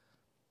of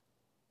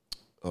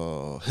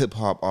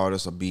hip-hop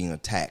artists are being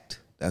attacked.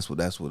 That's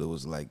what it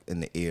was like in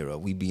the era.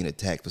 We being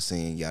attacked for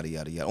saying yada,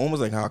 yada, yada.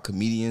 Almost like how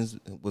comedians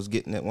was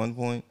getting at one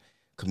point.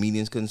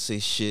 Comedians couldn't say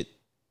shit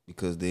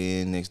because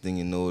then next thing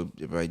you know,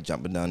 everybody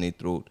jumping down their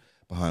throat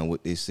behind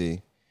what they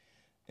say.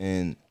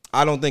 And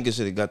I don't think it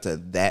should have got to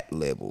that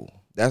level.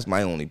 That's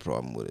my only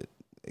problem with it.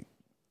 Like,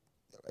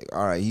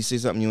 all right, he said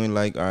something you ain't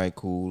like. All right,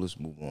 cool. Let's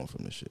move on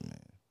from this shit, man.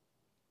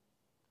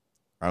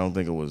 I don't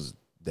think it was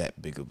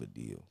that big of a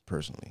deal,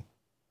 personally.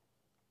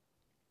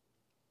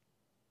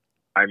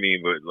 I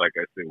mean, but like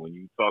I said, when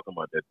you talking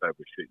about that type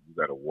of shit, you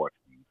got to watch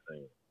what you're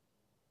saying.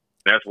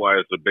 That's why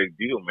it's a big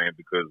deal, man,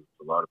 because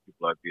a lot of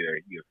people out there,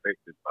 he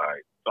affected by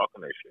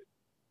talking that shit.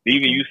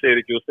 Even you said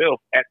it yourself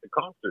at the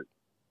concert.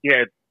 He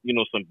had, you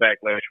know, some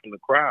backlash from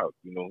the crowd.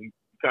 You know, he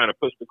kind of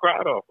pushed the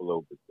crowd off a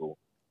little bit. So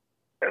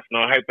that's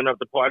not hyping up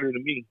the party to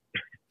me.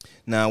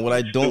 Now, what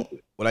I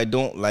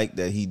don't like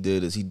that he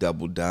did is he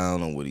doubled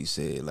down on what he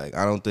said. Like,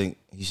 I don't think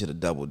he should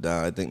have doubled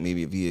down. I think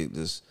maybe if he had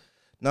just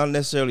not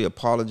necessarily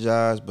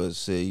apologize, but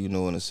say, you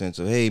know, in a sense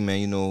of, hey, man,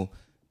 you know,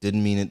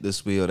 didn't mean it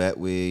this way or that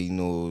way, you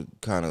know,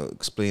 kind of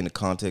explain the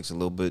context a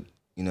little bit,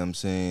 you know what I'm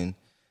saying?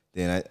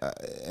 Then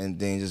and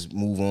then just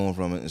move on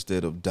from it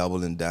instead of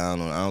doubling down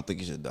on it. I don't think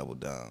you should double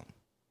down.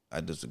 I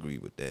disagree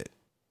with that.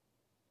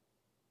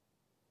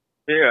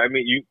 Yeah, I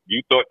mean,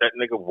 you thought that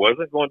nigga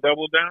wasn't going to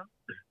double down?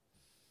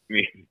 I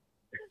mean,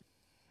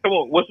 come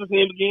on, what's his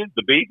name again?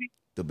 The Baby?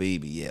 The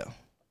Baby, yeah.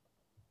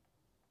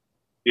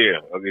 Yeah,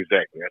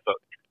 exactly.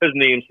 His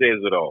name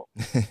says it all.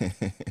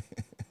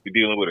 We're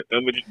dealing with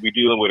an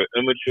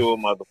immature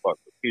motherfucker.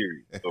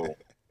 Period. So,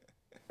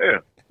 yeah,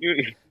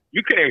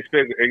 you can't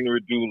expect an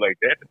ignorant dude like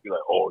that to be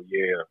like, oh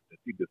yeah, to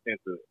see the sense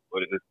of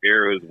what his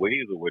era, his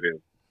ways, or whatever.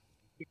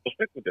 People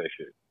stick with that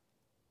shit.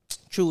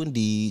 True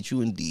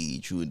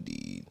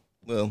indeed.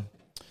 Well,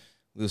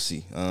 we'll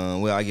see.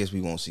 Well, I guess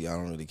we won't see. I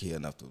don't really care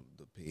enough to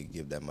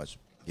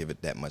give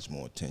it that much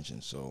more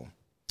attention. So,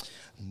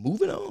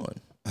 moving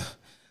on.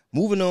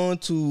 Moving on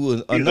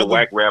to another. He's a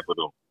whack rapper,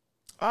 though.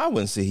 I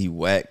wouldn't say he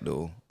whack,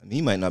 though. I mean,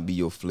 he might not be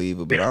your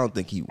flavor, but I don't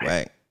think he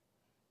whack.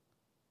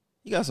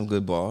 He got some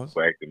good bars.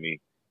 Whack to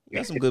me. He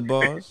got some good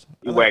bars.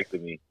 He whack to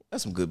me.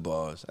 That's some good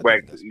bars. He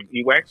whack to me.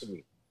 He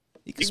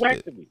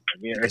whack to me. I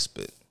mean, he can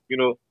spit. You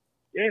know,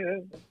 yeah.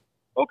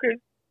 Okay.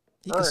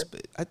 He can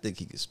spit. I think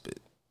he can spit.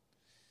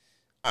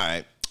 All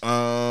right.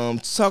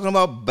 Talking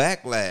about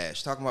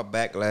backlash.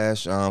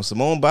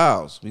 Simone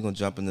Biles. We're gonna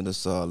jump into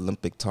this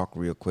Olympic talk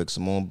real quick.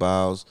 Simone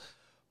Biles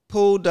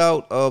pulled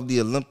out of the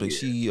Olympics.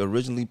 She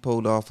originally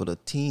pulled off of the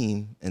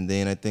team, and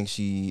then I think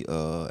she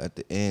at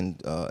the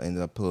end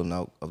ended up pulling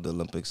out of the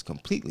Olympics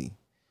completely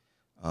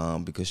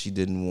because she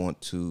didn't want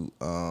to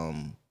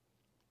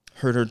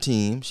hurt her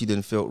team. She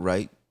didn't feel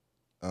right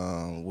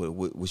with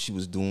what she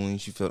was doing.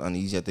 She felt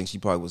uneasy. I think she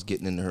probably was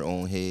getting into her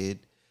own head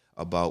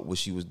about what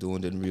she was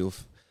doing. Didn't feel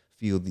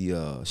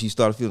she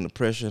started feeling the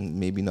pressure and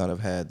maybe not have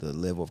had the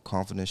level of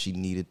confidence she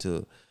needed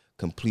to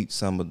complete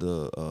some of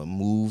the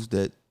moves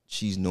that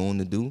she's known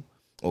to do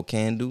or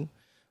can do.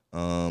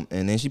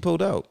 And then she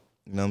pulled out.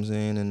 You know what I'm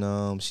saying?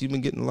 And she's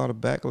been getting a lot of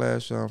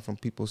backlash from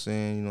people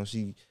saying, you know,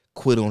 she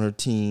quit on her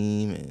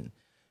team and,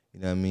 you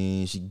know what I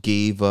mean, she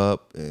gave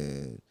up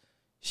and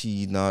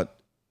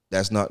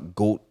that's not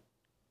GOAT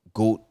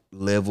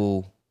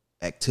level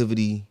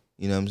activity,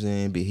 you know what I'm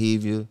saying,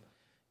 behavior,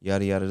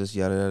 yada yada this,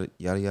 yada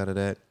yada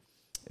that.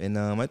 And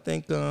I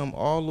think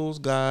all those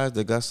guys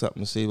that got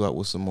something to say about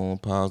what Simone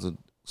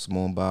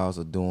Biles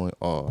are doing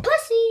are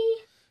pussy.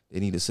 They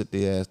need to sit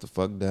their ass the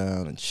fuck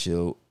down and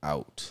chill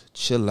out.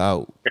 Chill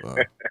out.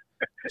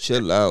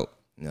 Chill out.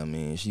 You know what I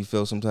mean? She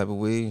felt some type of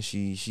way and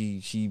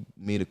she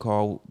made a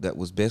call that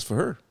was best for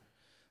her.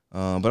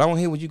 But I want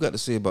to hear what you got to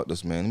say about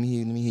this, man. Let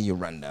me hear your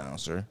rundown,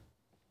 sir.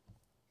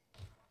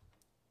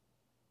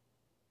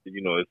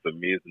 You know, it's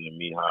amazing to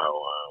me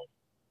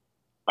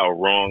how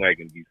wrong I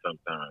can be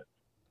sometimes.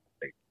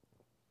 Like,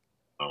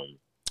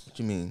 what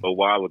you mean? A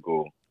while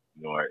ago,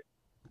 you know,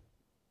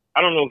 I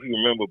don't know if you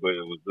remember, but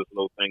it was this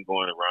little thing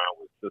going around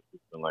with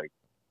sisters and like,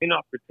 they're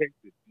not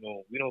protected. You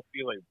know, we don't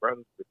feel like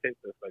brothers protect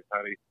us like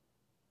how they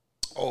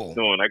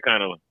doing. I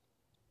kind of,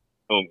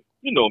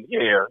 you know,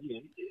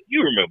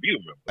 you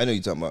remember. I know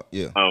you're talking about,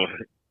 yeah.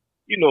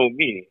 You know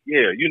me,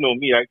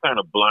 I kind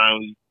of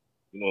blindly,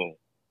 you know,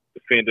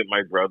 defended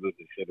my brothers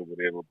and shit or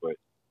whatever, but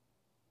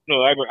you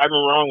know, I've been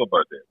wrong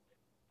about that.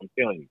 I'm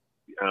telling you,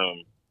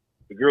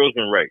 the girl's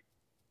been right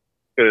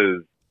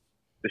because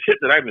the shit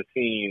that I've been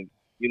seeing,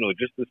 you know,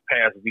 just this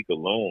past week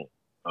alone,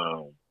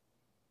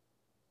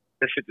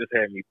 that shit just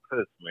had me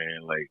pissed,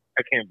 man. Like,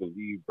 I can't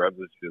believe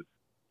brothers just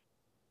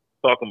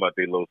talking about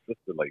their little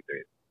sister like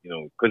that, you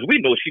know, because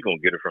we know she gonna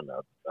get it from the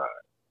other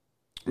side.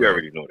 We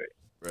already know that.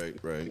 Right.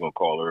 We're gonna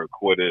call her a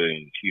quitter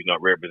and she's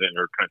not representing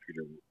her country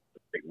the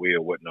right way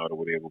or whatnot or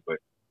whatever. But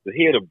to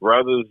hear the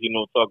brothers, you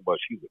know, talk about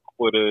she's a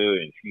quitter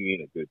and she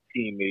ain't a good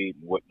teammate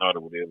and whatnot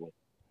or whatever,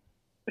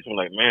 it's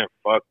like, man,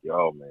 fuck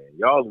y'all, man.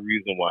 Y'all the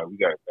reason why we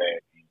got a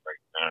bad team right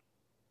now.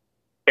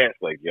 Cats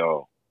like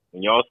y'all,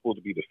 when y'all supposed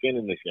to be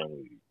defending this young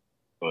lady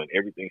and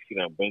everything she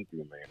done been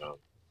through, man. I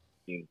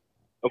mean,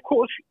 of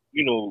course,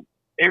 you know,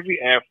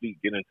 every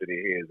athlete get into their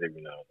heads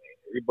every now and then.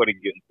 Everybody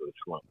get into a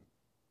slump.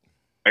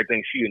 I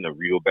think she in a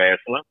real bad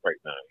slump right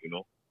now, you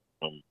know.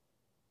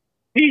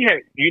 He had,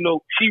 you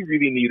know, she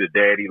really need a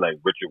daddy like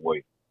Richard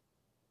Williams.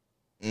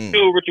 You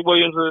know who Richard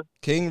Williams is?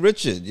 King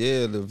Richard,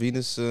 yeah, the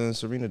Venus and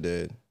Serena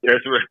dad.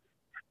 That's right.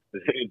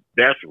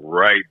 That's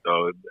right,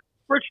 dog.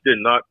 Rich did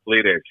not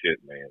play that shit,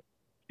 man.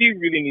 She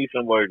really needs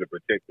somebody to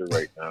protect her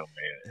right now,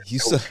 man. You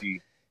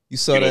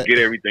saw that. Get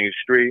everything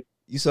straight.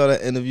 You saw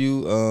that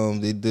interview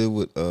they did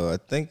with I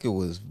think it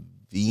was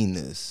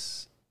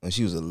Venus when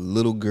she was a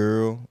little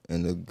girl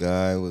and the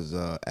guy was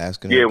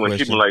asking her a question. Yeah, when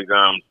she was like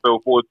so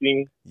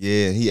 14.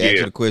 Yeah, he asked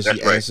her the question.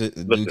 She answered.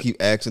 The dude keep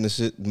asking the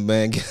shit.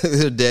 Man,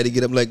 her daddy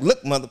get up like,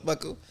 look,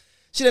 motherfucker,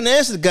 she didn't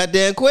answer the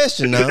goddamn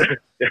question. Now,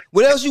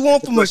 what else you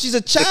want from her? She's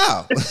a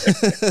child.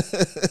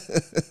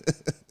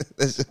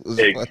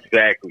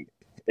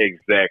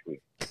 Exactly.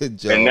 Good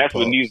job. And that's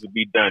Pops. what needs to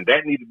be done.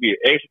 That needs to be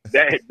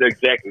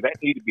that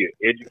needs to be an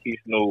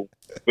educational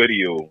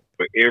video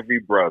for every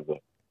brother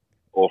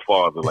or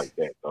father like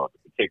that, dog. To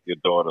protect your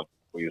daughter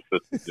or your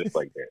sister just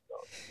like that,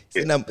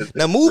 dog.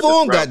 Now move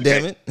on,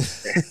 goddammit.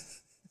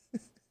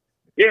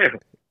 Yeah,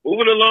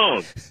 moving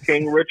along.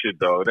 King Richard,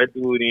 dog. That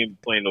dude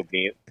ain't playing no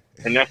games.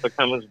 And that's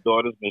how his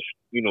daughter's been,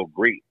 you know,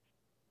 great.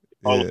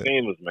 Hall of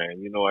Famers,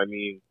 man. You know what I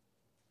mean?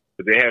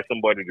 But they have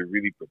somebody to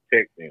really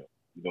protect them.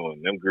 You know,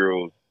 and them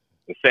girls,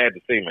 it's sad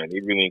to say, man, they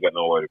really ain't got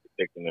nobody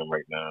protecting them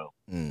right now.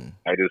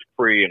 I just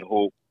pray and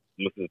hope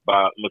Miss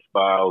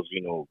Biles,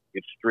 you know,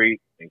 get straight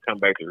and come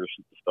back to her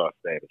superstar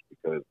status,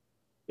 because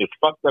it's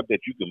fucked up that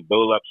you can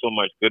build up so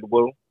much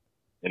goodwill,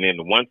 and then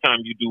the one time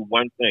you do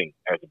one thing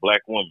as a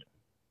black woman,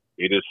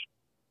 they just,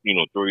 you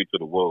know, throw you to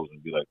the wolves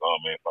and be like, oh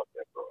man, fuck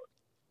that broad.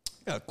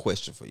 I got a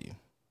question for you.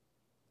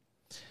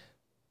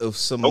 If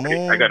Simone,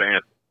 okay, I got an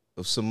answer.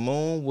 If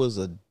Simone was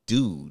a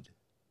dude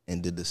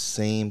and did the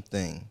same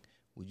thing,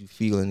 would you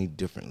feel any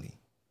differently?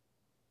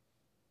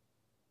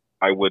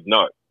 I would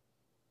not.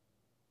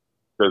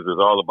 Because it's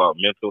all about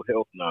mental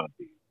health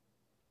nowadays.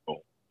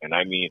 And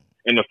I mean,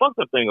 and the fucked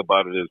up thing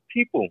about it is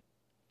people,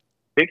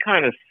 they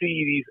kind of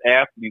see these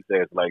athletes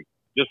as like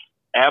just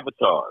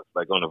avatars,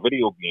 like on a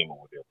video game or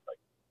whatever. Like,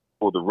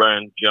 supposed to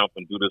run, jump,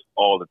 and do this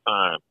all the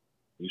time.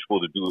 You're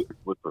supposed to do it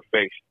with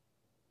perfection.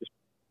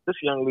 This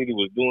young lady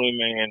was doing,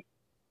 man,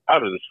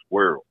 out of this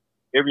world.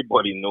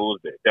 Everybody knows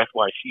that. That's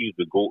why she's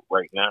the GOAT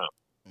right now.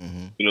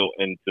 Mm-hmm. You know,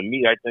 and to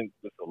me, I think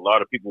just a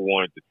lot of people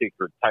wanted to take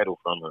her title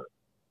from her.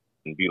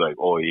 and be like,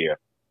 oh yeah,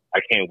 I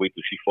can't wait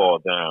till she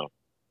falls down.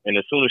 And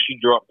as soon as she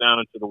dropped down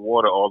into the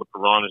water, all the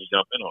piranhas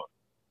jump in on her.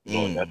 You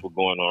know, and that's what's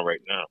going on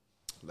right now.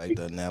 Like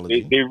the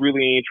analogy. They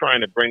really ain't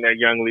trying to bring that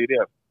young lady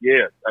up.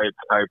 Yeah,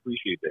 I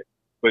appreciate that.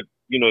 But,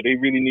 you know, they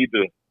really need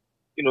to,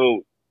 you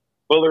know,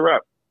 pull her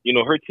up. You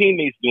know, her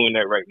teammates doing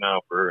that right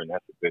now for her, and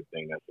that's a good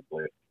thing. That's a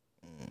blessing.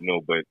 You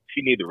know, but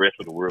she need the rest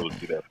of the world to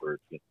do that for her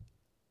too.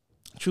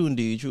 True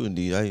indeed.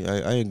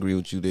 I agree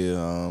with you there.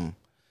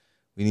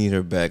 We need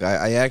her back.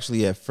 I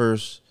actually at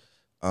first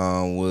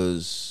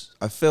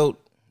I felt,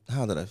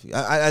 how did I feel?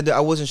 I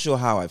wasn't sure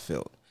how I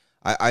felt.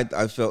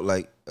 I felt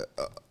like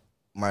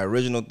my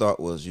original thought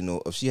was, you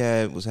know, if she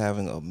was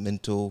having a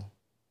mental,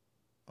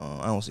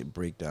 I don't say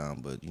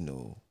breakdown, but, you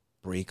know,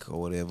 break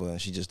or whatever, and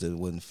she just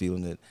wasn't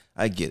feeling it.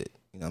 I get it.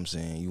 You know what I'm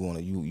saying?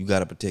 You got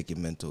to protect your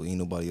mental. Ain't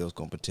nobody else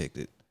going to protect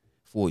it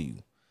for you.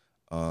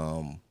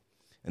 And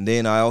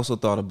then I also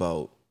thought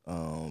about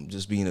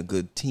just being a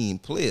good team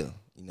player.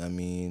 You know what I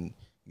mean?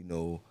 You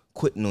know,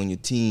 quitting on your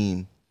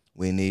team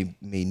when they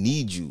may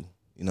need you.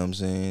 You know what I'm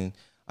saying?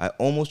 I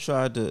almost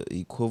tried to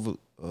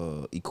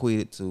equate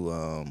it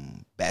to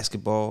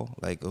basketball.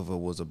 Like if it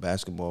was a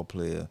basketball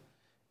player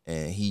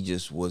and he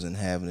just wasn't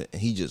having it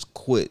and he just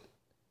quit.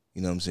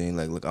 You know what I'm saying?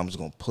 Like, look, I'm just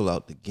going to pull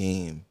out the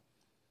game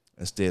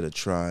instead of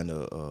trying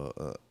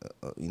to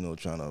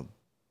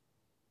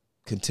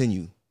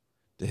continue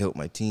to help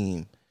my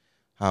team.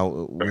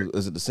 How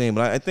is it the same?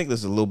 But I think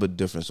that's a little bit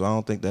different. So I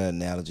don't think that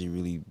analogy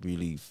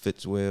really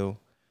fits well.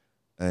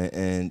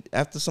 And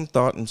after some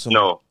thought and some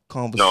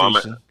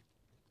conversation,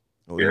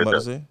 what you about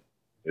to say?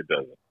 It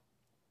doesn't.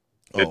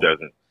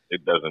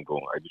 It doesn't go.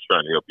 I'm just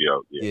trying to help you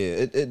out.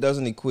 Yeah, it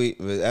doesn't equate.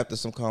 But after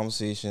some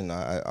conversation,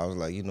 I was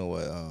like, you know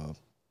what?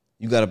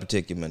 You got to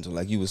protect your mental.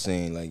 Like you were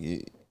saying,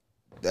 like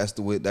that's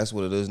the way. That's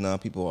what it is now.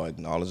 People are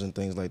acknowledging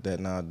things like that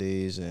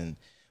nowadays, and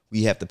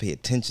we have to pay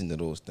attention to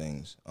those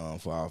things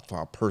for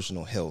our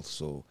personal health.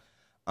 So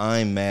I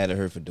ain't mad at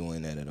her for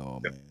doing that at all,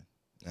 man.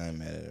 I ain't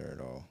mad at her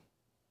at all.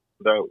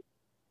 So,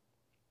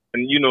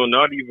 and you know,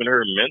 not even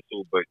her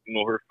mental, but you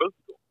know, her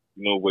physical.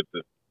 You know, with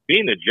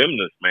being a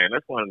gymnast, man,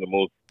 that's one of the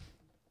most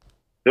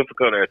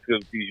difficult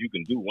activities you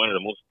can do. One of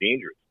the most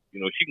dangerous. You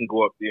know, she can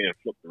go up there and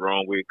flip the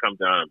wrong way, come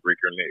down and break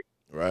her neck.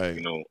 Right.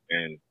 You know,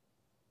 and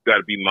you got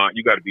to be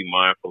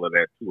mindful of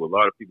that too. A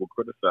lot of people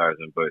criticize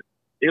him, but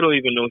they don't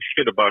even know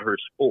shit about her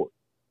sport.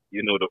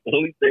 You know, the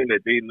only thing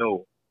that they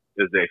know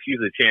is that she's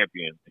a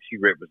champion and she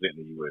representing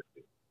the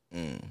USA.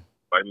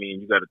 I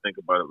mean, you got to think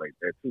about it like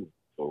that too.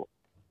 So,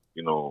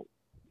 you know,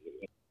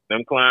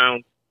 them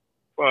clowns,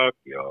 fuck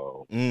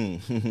y'all. You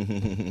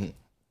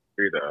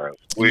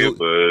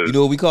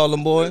know what we call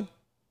them, boy?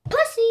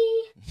 Pussy.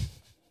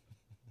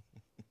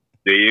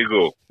 There you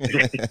go.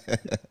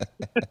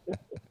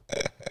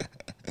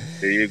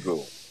 There you go.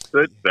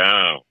 Sit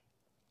down.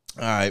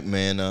 All right,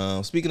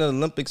 man. Speaking of the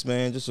Olympics,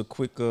 man, just a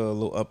quick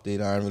little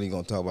update. I ain't really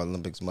gonna talk about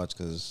Olympics much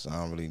because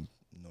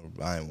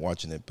I ain't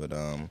watching it. But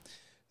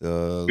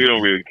we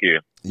don't really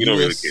care.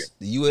 The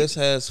U.S.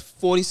 has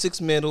 46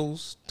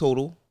 medals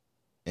total,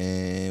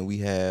 and we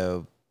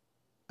have,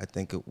 I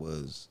think it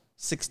was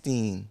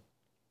 16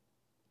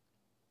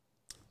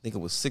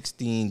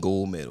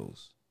 gold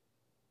medals.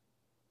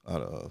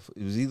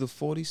 It was either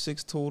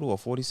 46 total or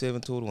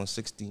 47 total and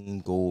 16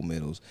 gold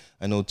medals.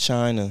 I know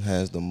China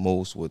has the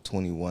most with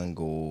 21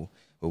 gold,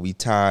 but we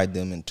tied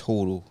them in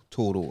total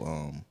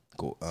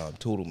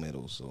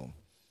medals. So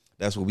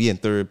that's what we in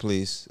third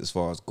place as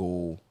far as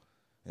gold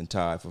and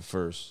tied for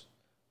first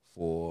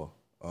for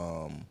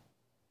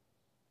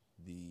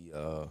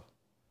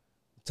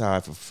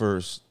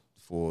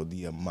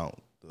the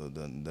amount,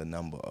 the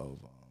number of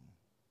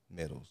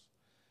medals.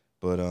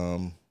 But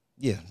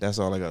yeah, that's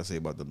all I got to say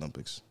about the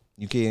Olympics.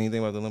 You care anything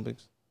about the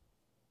Olympics?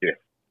 Yeah.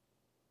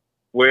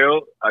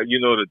 Well, you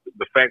know,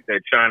 the fact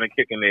that China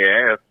kicking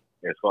their ass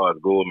as far as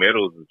gold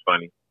medals is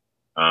funny.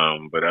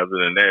 But other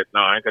than that, no,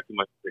 I ain't got too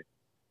much to say.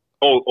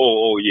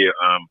 Oh, yeah.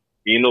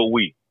 You know,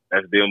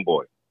 that's them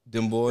boy.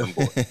 Them boy?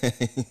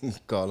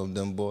 Call them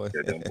them boy.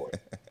 Yeah, them boy.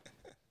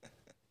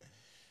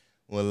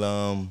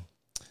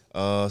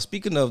 Well,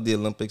 speaking of the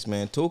Olympics,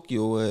 man,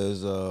 Tokyo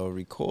has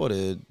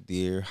recorded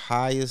their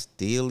highest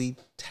daily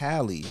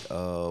tally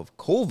of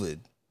COVID,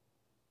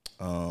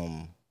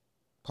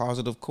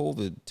 positive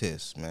COVID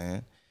tests,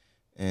 man.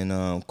 And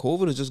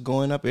COVID is just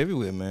going up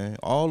everywhere, man.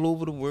 All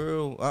over the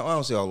world. I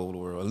don't say all over the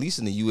world. At least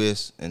in the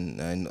U.S.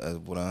 and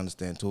what I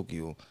understand,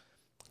 Tokyo,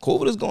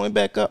 COVID is going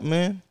back up,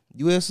 man.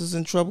 U.S. is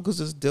in trouble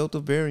because it's Delta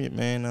variant,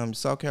 man.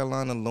 South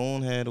Carolina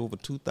alone had over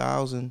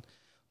 2,000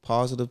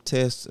 positive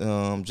tests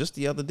just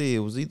the other day. It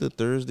was either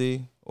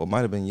Thursday or it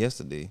might have been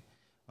yesterday.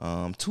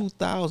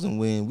 2,000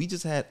 when we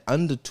just had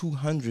under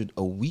 200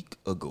 a week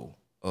ago,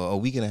 a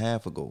week and a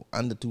half ago.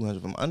 Under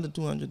 200, from under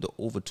 200 to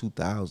over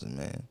 2,000,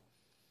 man,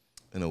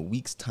 in a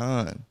week's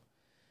time.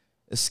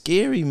 It's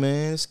scary,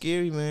 man. It's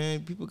scary,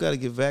 man. People got to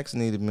get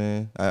vaccinated,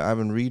 man. I've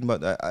been reading about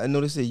that. I know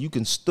they say you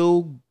can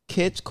still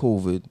catch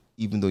COVID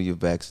even though you're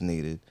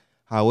vaccinated.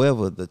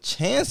 However, the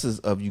chances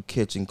of you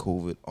catching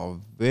COVID are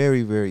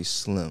very, very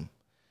slim.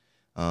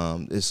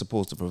 It's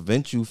supposed to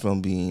prevent you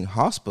from being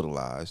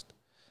hospitalized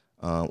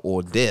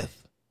or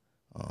death,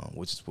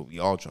 which is what we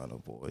all trying to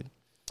avoid.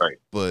 Right.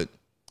 But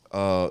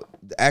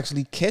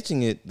actually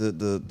catching it,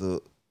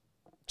 the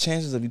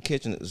chances of you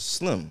catching it is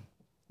slim.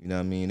 You know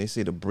what I mean? They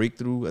say the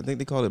breakthrough, I think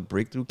they call it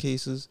breakthrough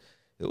cases.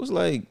 It was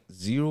like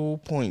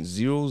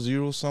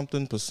 0.00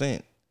 something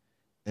percent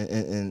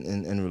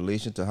in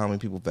relation to how many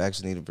people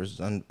vaccinated versus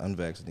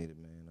unvaccinated,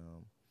 man.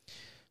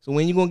 So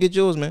when you gonna get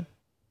yours, man?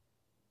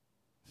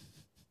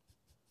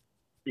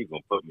 You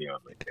gonna put me on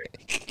like that?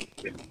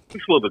 You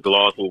supposed to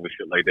gloss over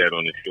shit like that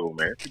on the show,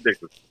 man. It's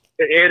ridiculous.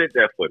 Edit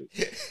that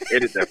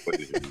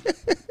footage.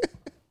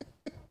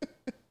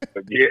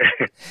 But yeah,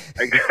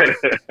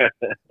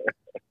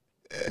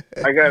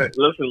 I gotta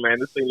listen, man.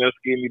 This thing that's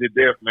scared me to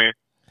death, man.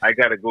 I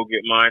gotta go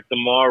get mine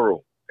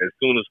tomorrow as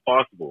soon as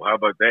possible. How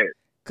about that?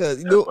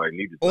 Cause I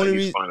need to find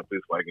a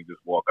place where I can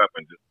just walk up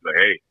and just say,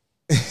 hey.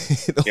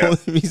 The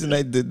only reason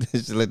I did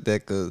this shit like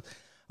that, cause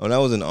when I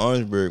was in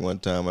Orangeburg one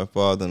time, my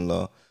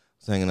father-in-law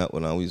was hanging out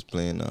when I was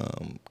playing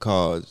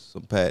cards,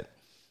 some Pat,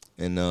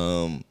 and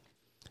him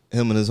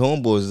and his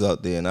homeboys was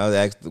out there, and I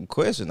asked them a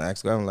question. I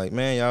asked them, I'm like,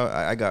 man, y'all,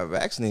 I got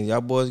vaccinated.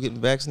 Y'all boys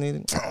getting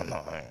vaccinated? Oh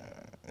no,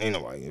 ain't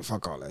nobody.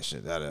 Fuck all that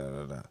shit. Da, da,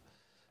 da, da.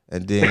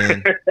 And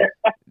then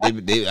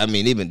they've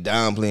been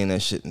downplaying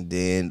that shit, and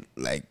then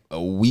like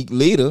a week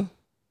later,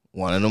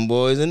 one of them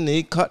boys in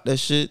there caught that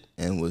shit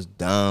and was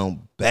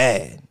down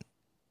bad,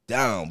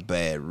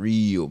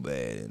 real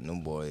bad. And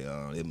them boys,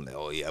 they be like,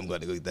 oh yeah, I'm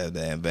gonna go get that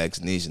damn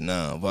vaccination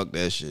now. Fuck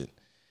that shit.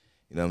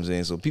 You know what I'm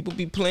saying? So people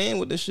be playing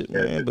with this shit,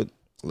 man. But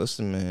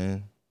listen,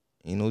 man,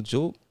 ain't no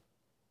joke,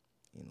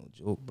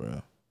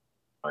 bro.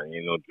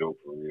 Ain't no joke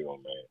for real,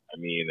 man. I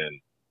mean, and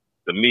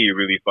to me, it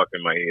really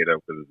fucking my head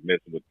up because it's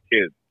messing with the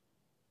kids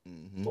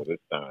for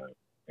this time.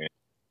 And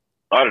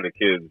a lot of the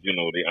kids, they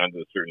under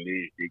a certain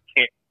age, they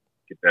can't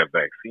get that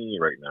vaccine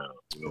right now.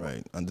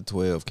 Right, under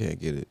 12 can't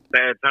get it.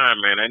 Bad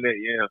time, man.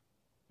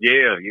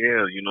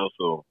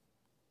 So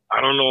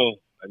I don't know.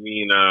 I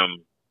mean,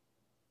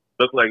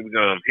 look like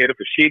we're headed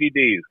for shady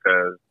days,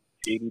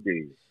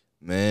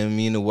 Man,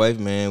 me and the wife,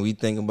 man, we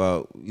think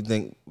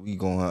we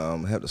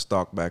gonna have to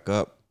stock back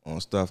up on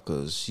stuff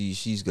because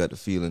she's got the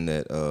feeling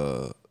that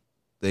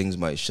things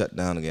might shut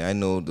down again. I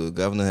know the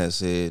governor has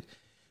said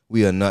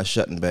we are not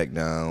shutting back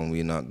down.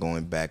 We're not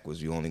going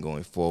backwards. We're only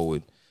going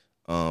forward.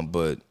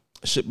 But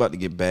shit about to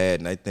get bad,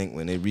 and I think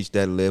when they reach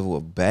that level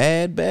of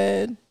bad,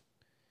 they're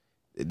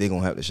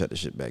gonna have to shut the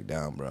shit back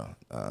down, bro.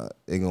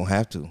 They're gonna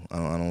have to.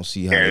 I don't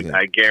see how.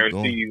 I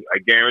guarantee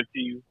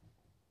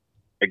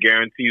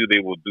you, they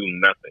will do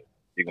nothing.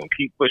 They're gonna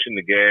keep pushing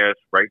the gas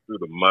right through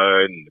the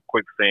mud and the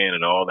quicksand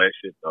and all that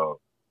shit, dog.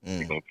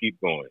 They're gonna keep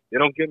going. They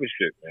don't give a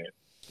shit, man.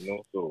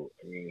 So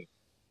I mean,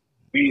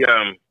 we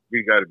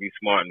got to be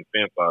smart and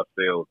fend for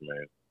ourselves,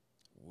 man.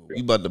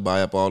 We about to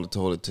buy up all the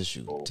toilet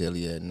tissue. Tell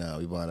you that now.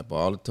 We buying up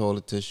all the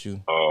toilet tissue.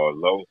 Oh,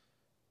 Lord.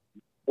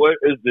 What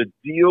is the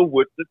deal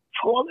with the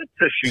toilet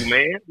tissue,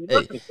 man? Hey.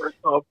 Listen, first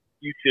off,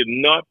 you should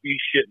not be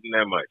shitting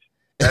that much.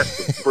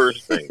 That's the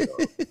first thing,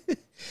 dog.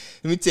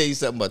 Let me tell you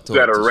something about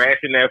toilet tissue. You got to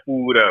ration that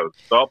food out.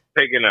 Stop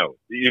taking out.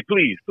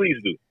 Please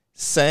do.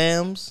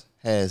 Sam's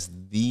has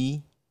the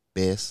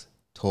best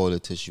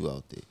toilet tissue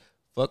out there.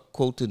 Fuck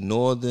Quoted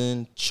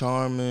Northern,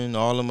 Charmin,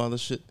 all them other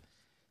shit.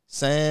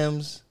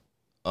 Sam's,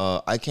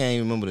 I can't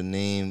even remember the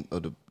name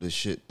of the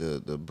shit,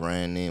 the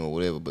brand name or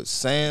whatever, but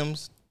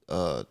Sam's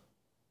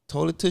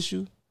toilet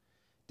tissue,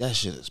 that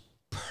shit is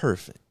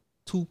perfect.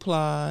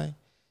 2-ply,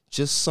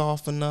 just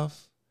soft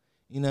enough.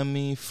 You know what I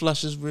mean?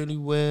 Flushes really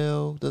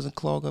well, doesn't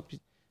clog up your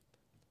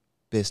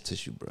best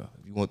tissue, bro.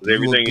 If you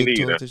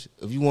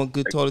want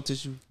good toilet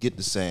tissue, get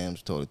the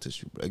Sam's toilet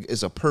tissue, bro.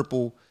 It's a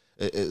purple.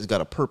 It's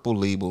got a purple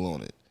label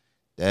on it.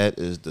 That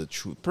is the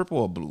true purple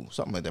or blue,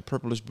 something like that,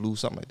 purplish blue,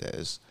 something like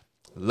that.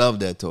 Love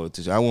that toilet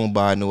tissue. I won't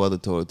buy no other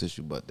toilet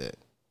tissue but that.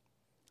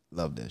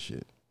 Love that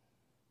shit.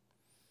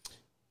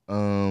 I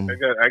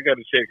got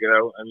to check it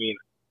out. I mean,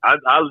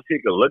 I'll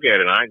take a look at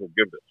it. I ain't gonna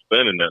give it a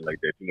spin or nothing like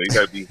that. You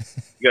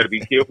gotta be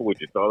careful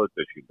with your toilet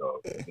tissue,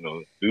 dog.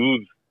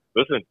 Dudes,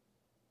 listen,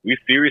 we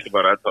serious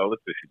about our toilet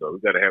tissue, dog. We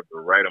gotta have the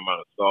right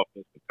amount of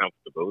softness and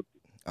comfortability.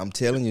 I'm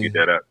telling you, get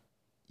that up.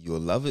 You'll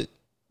love it.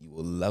 You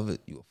will love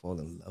it. You will fall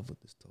in love with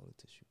this toilet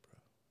tissue, bro.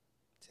 I'm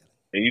telling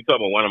you. And you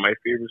talking about one of my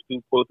favorites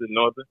too, Quoted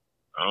Northern?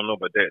 I don't know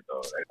about that,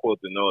 dog. That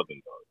Quoted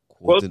Northern, dog.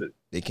 Quoted.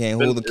 They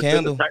can't hold the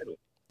candle.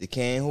 They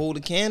can't hold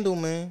the candle,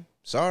 man.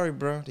 Sorry,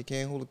 bro. They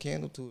can't hold a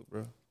candle to it,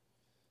 bro.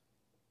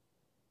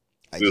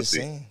 I just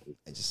saying.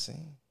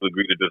 We'll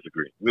agree to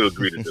disagree.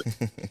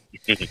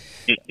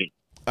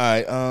 All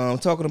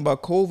right, talking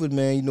about COVID,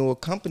 man,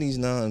 companies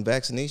now and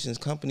vaccinations,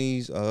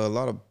 a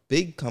lot of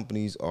big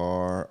companies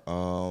are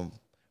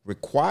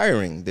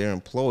requiring their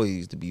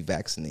employees to be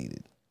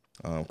vaccinated.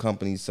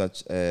 Companies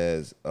such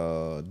as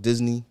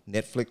Disney,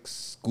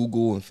 Netflix,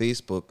 Google, and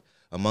Facebook,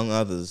 among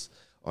others,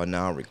 are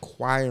now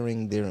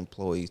requiring their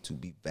employees to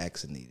be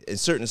vaccinated. In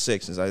certain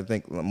sections, I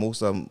think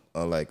most of them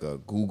are like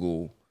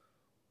Google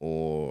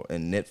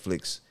and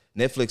Netflix.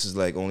 Netflix is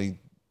like only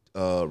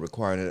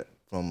requiring it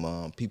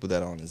from people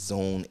that are on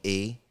Zone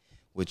A,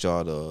 which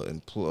are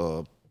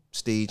the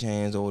stage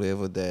hands or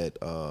whatever that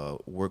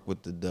work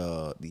with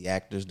the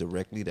actors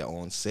directly that are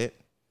on set.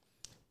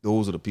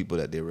 Those are the people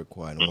that they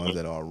require, the ones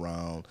that are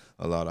around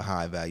a lot of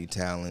high value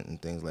talent and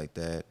things like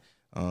that.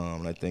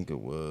 And I think it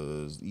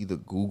was either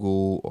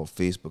Google or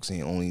Facebook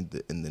saying only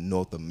in the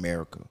North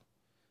America,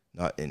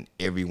 not in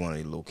every one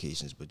of the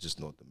locations, but just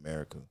North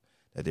America,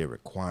 that they're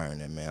requiring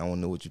that, man. I want to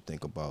know what you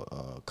think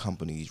about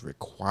companies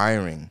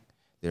requiring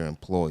their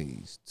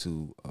employees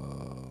to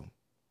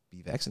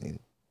be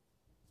vaccinated.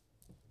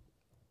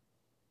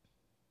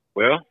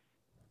 Well,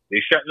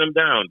 they shutting them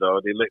down,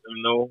 dog. They let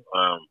them know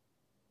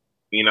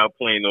we not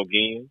playing no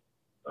games.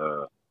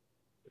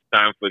 It's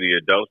time for the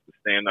adults to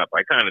stand up.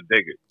 I kind of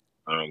dig it.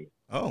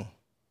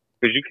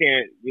 Because you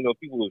can't,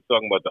 people were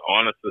talking about the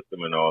honor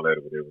system and all that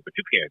or whatever, but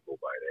you can't go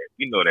by that.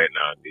 You know that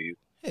nowadays.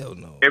 Hell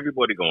no.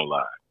 Everybody gonna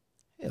lie.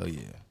 Hell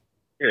yeah.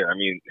 Yeah, I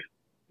mean,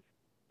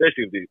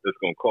 especially if it's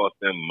gonna cost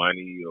them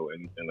money or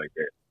anything like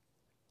that.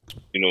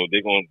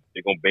 They're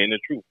gonna bend the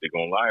truth. They're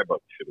gonna lie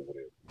about the shit or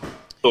whatever.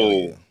 So,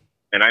 yeah.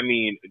 And I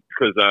mean,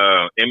 because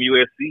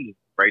MUSC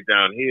right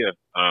down here,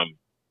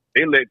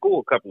 they let go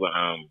a couple,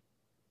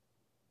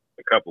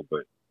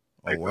 but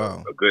like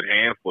a good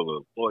handful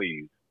of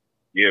employees.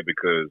 Yeah,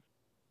 because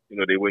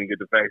they wouldn't get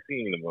the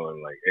vaccine. And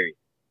going like, hey,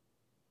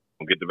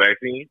 don't get the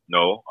vaccine?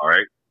 No, all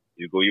right,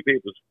 you go your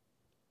papers.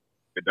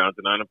 Get down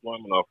to the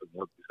unemployment office and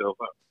hook yourself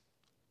up.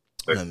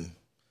 But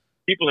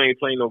people ain't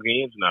playing no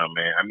games now,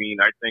 man. I mean,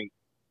 I think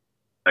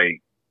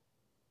like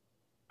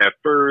at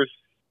first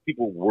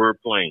people were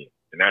playing,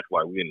 and that's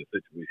why we're in the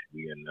situation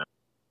we're in now.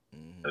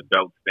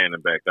 Adults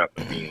standing back up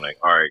and being like,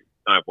 all right,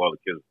 it's time for all the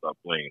kids to stop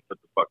playing. Put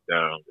the fuck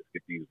down. Let's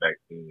get these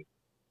vaccines.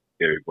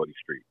 Get everybody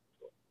straight.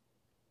 So,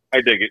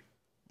 I dig it.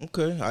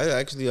 Okay.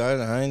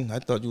 I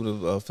thought you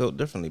would have felt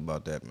differently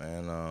about that,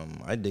 man.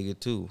 I dig it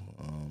too.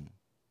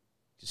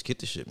 Just get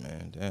the shit,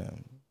 man.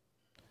 Damn.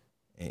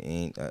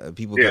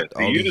 People. Yeah.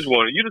 See, you just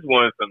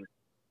wanted some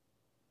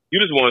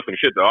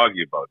shit to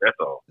argue about. That's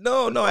all.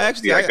 No.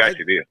 Actually, I got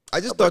you there. I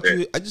just thought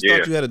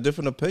you had a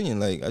different opinion.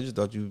 Like, I just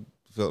thought you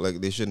felt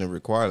like they shouldn't have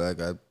required.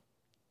 Like,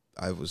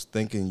 I was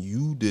thinking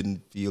you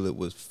didn't feel it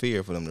was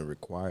fair for them to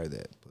require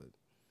that, but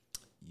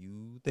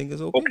you think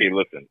it's okay. Okay,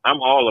 listen. I'm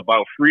all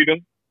about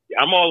freedom.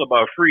 I'm all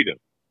about freedom.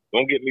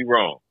 Don't get me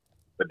wrong.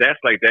 But that's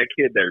like that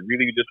kid that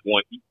really just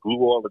want to eat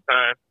glue all the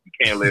time. You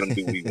can't let him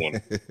do what he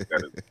wants.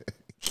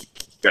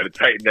 Got to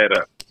tighten that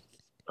up.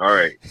 All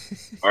right,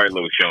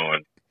 little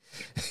Sean.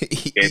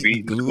 Can't be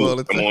eating glue all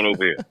the time. Come on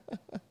over here.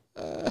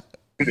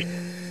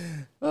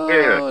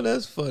 Yeah.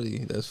 That's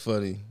funny.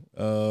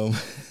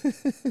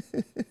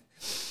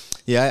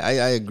 Yeah,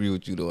 I agree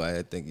with you though.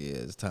 I think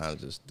it's time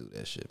to just do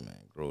that shit, man.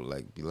 Grow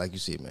like you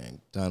said,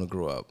 man. Time to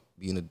grow up,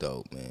 be an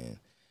adult, man.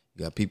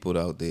 You got people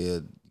out there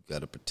you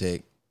got to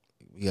protect.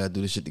 We got to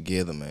do this shit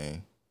together,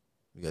 man.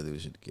 We got to do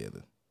this shit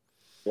together.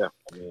 Yeah,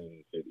 I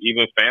mean,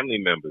 even family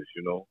members,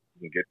 you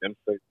can get them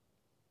sick.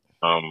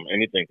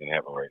 Anything can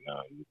happen right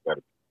now. You got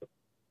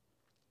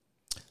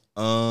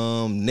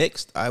to.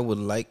 Next, I would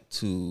like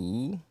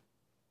to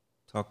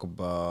talk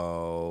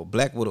about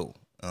Black Widow.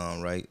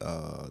 Right,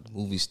 the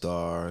movie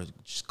star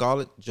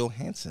Scarlett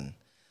Johansson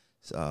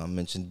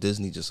mentioned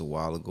Disney just a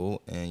while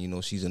ago,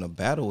 and she's in a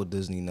battle with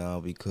Disney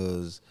now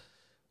because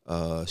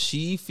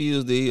she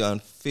feels they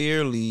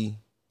unfairly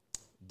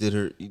did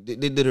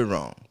her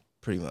wrong,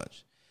 pretty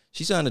much.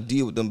 She signed a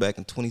deal with them back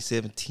in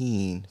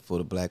 2017 for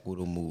the Black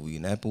Widow movie,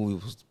 and that movie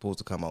was supposed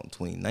to come out in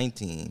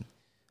 2020,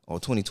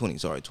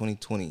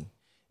 and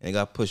it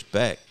got pushed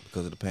back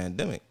because of the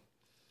pandemic.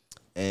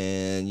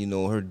 And,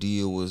 her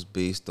deal was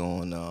based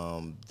on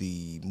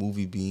the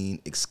movie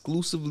being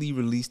exclusively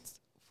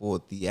released for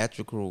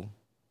theatrical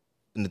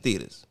in the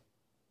theaters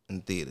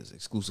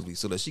exclusively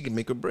so that she can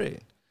make her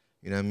bread.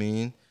 You know what I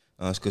mean?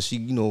 Because she,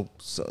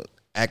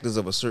 actors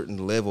of a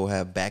certain level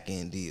have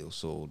back-end deals.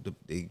 So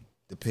they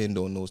depend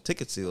on those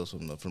ticket sales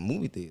from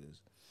movie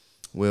theaters.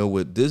 Well,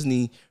 with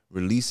Disney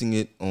releasing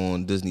it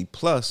on Disney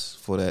Plus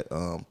for that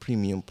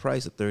premium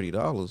price of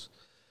 $30,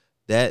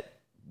 that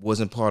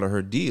wasn't part of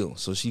her deal,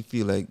 so she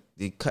feel like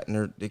they're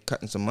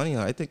cutting some money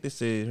out. I think they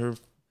said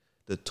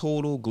the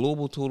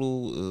global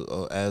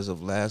total as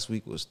of last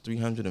week was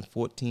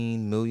 $314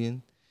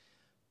 million,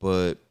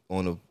 but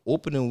on the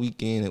opening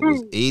weekend it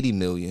was $80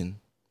 million,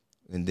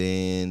 and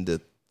then the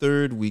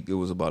third week it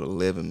was about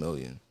 $11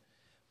 million.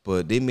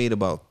 But they made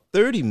about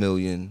 $30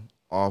 million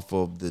off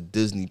of the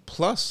Disney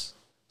Plus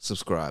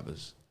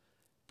subscribers,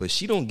 but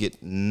she don't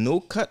get no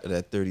cut of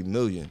that $30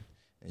 million.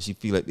 And she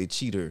feel like they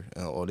cheat her,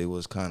 or they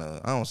was kind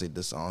of, I don't say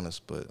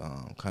dishonest, but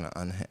kind of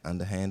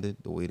underhanded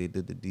the way they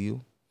did the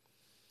deal.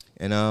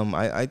 And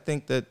I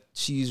think that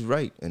she's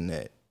right in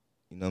that.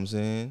 You know what I'm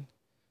saying?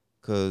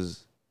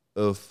 Because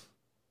if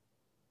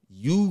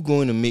you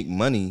going to make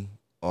money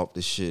off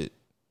the shit,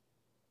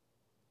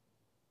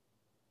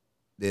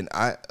 then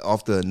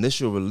off the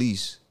initial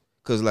release,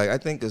 because I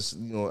think it's,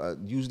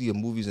 usually a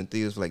movie's in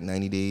theaters for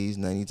 90 days,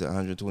 90 to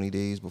 120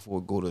 days before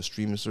it go to a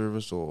streaming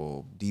service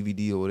or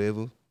DVD or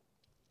whatever.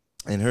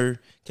 And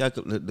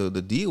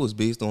the deal was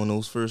based on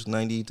those first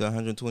 90 to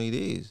 120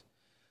 days.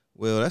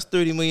 Well, that's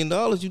 $30 million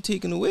you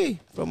taking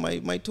away from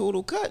my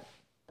total cut.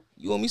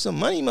 You owe me some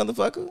money,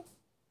 motherfucker.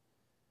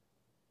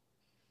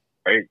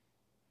 Right?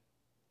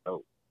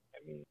 Oh, I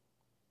mean,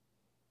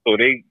 so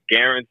they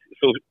guarantee.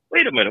 So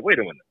wait a minute.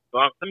 So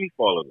let me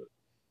follow this.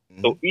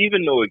 Mm-hmm. So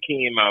even though it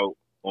came out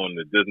on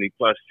the Disney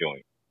Plus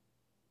joint,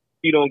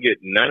 he don't get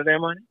none of that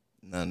money?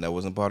 None. That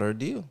wasn't part of her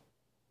deal.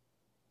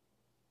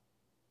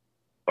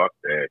 Fuck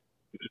that.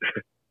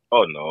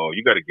 Oh, no.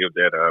 You got to give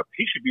that up.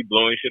 He should be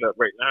blowing shit up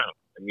right now.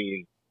 I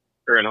mean,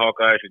 her and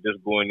Hawkeye should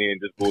just go in there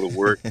and just go to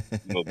work,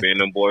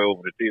 bend them boy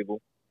over the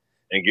table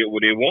and get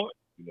what they want.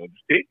 Just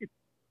take it.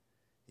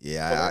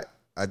 Yeah,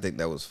 I think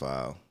that was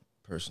foul,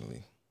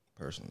 personally.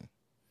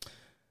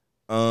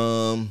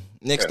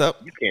 Next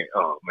up. You can't.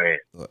 Oh, man.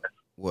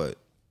 What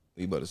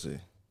you about to say?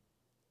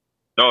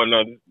 No, I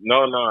ain't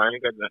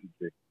got nothing to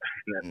say.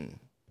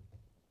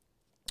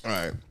 All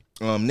right.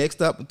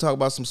 Next up, we'll talk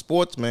about some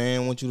sports,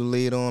 man. I want you to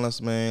lay it on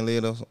us, man. Lay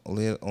it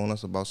on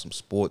us about some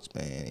sports,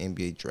 man.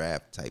 NBA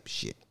draft type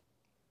shit.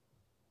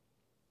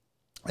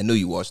 I know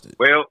you watched it.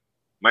 Well,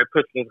 my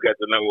Pistons got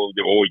the number. Oh,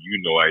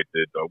 I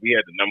did, though. We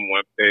had the number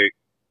one pick.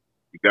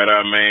 We got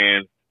our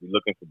man. We're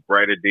looking for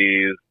brighter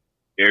days.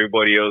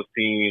 Everybody else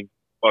team,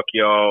 fuck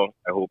y'all.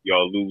 I hope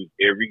y'all lose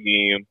every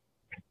game.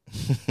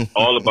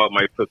 All about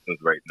my Pistons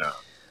right now.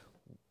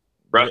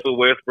 Russell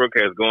Westbrook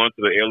has gone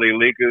to the LA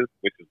Lakers,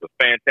 which is a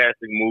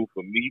fantastic move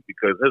for me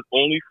because his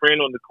only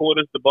friend on the court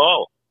is the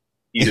ball.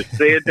 He just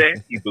said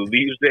that. He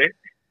believes that.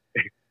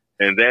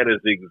 And that is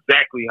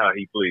exactly how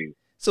he plays.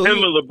 So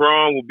him and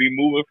LeBron will be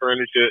moving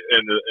furniture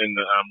in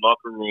the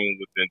locker room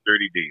within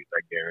 30 days,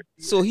 I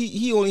guarantee. So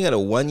he only had a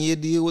 1-year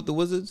deal with the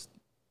Wizards?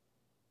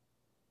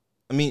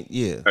 I mean,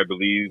 yeah. I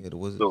believe. Yeah, the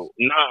Wizards. So,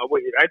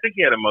 wait, I think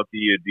he had a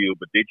multi-year deal,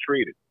 but they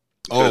traded.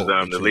 Because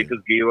the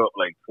Lakers gave up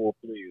like 4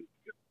 players.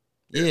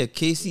 Yeah,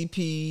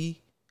 KCP,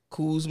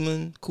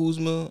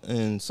 Kuzma,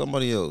 and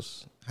somebody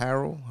else.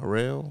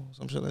 Harrell,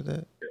 some shit like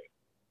that. Yeah.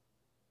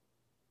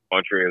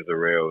 Montrezl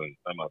Harrell and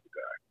some other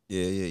guy.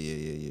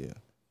 Yeah.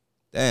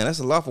 Damn, that's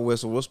a lot for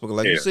Russell Westbrook.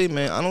 Like you say,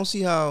 man, I don't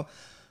see how.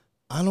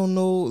 I don't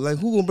know, like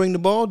who gonna bring the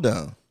ball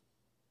down?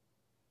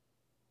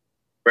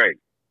 Right.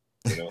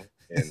 And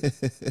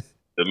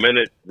the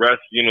minute Russ,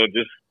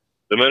 the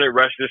minute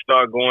Russ just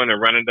start going and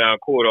running down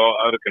court all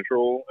out of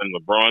control, and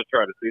LeBron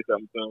try to say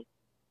something to him,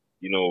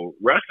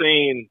 Russ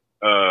ain't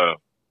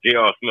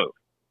J.R. Smith.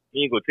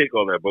 He ain't gonna take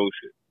all that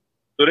bullshit.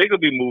 So they could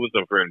be moving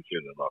some furniture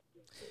in the locker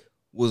room.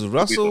 Was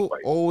Russell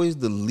always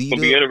the leader?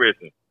 It'll be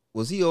interesting.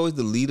 Was he always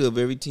the leader of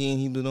every team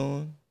he been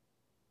on?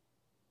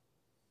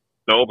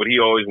 No, but he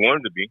always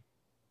wanted to be.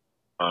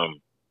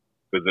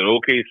 Because in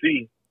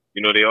OKC,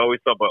 they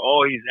always talk about,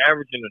 he's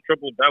averaging a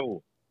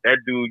triple-double. That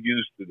dude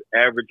used to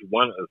average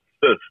 1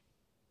 assist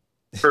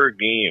per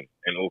game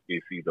in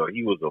OKC, though.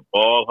 He was a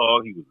ball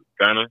hog. He was a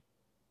gunner.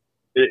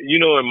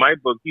 In my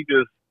book, he's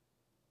a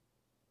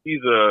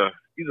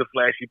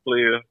flashy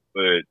player,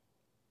 but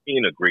he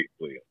ain't a great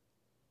player.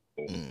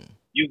 So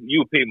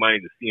you pay money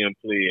to see him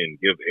play and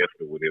give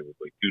effort or whatever,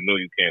 but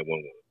you can't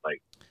win one.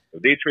 Like,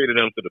 if they traded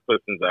him to the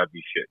Pistons, I'd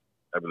be shit.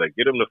 I'd be like,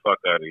 get him the fuck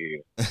out of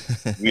here.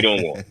 We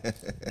don't want him.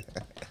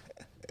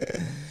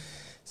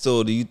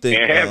 So do you think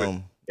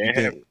you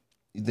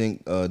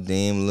think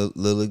Dame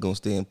Lillard gonna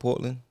stay in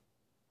Portland?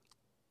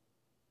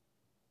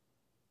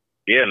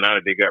 Yeah, now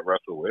that they got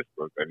Russell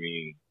Westbrook, I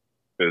mean,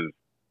 because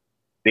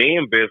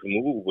Dame's best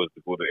move was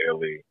to go to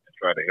LA and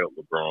try to help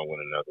LeBron win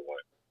another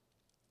one.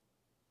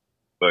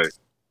 But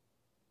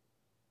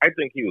I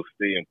think he will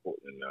stay in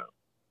Portland now.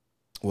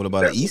 What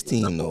about an East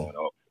team though?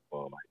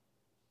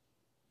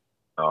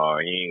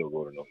 He ain't gonna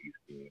go to no East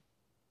team.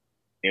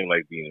 He ain't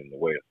like being in the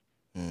West.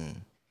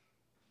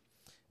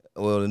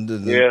 Well,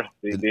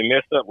 they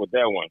messed up with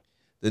that one.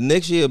 The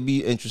next year will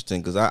be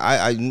interesting because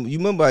you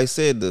remember I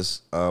said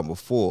this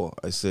before.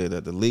 I said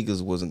that the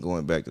Lakers wasn't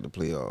going back to the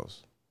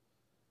playoffs,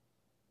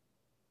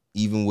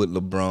 even with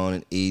LeBron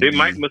and AD. They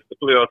might miss the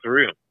playoffs for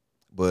real.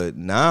 But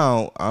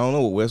now I don't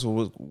know what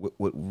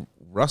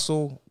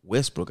Russell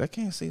Westbrook. I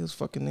can't say his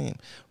fucking name.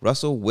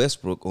 Russell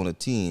Westbrook on a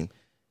team.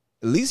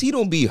 At least he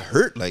don't be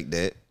hurt like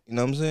that. You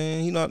know what I'm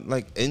saying? He not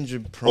like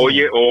injured prone. Oh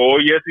yeah. Oh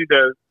yes, he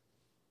does.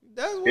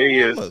 That's what he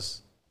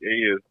is. Yeah,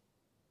 he is.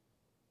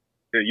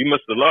 Yeah, you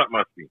must have lot,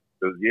 must be.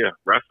 Because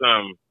Russ,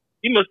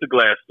 he must have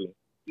glassed too.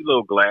 He's a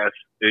little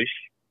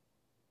glass-ish.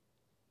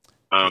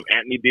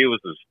 Anthony Davis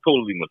is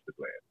totally must have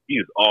glass. He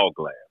is all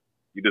glass.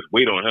 You just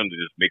wait on him to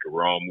just make a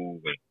wrong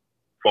move and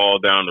fall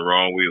down the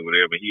wrong way or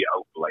whatever. He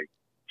out for like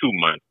 2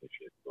 months and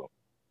shit. So.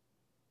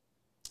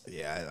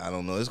 Yeah, I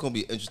don't know. It's gonna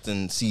be an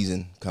interesting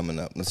season coming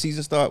up. The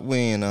season start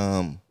when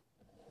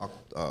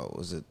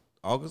was it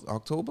August,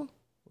 October?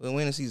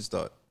 When the season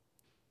start?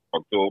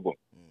 October.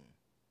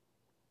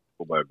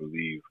 I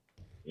believe.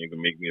 You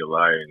can make me a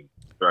liar and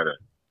try to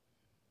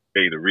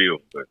say the real,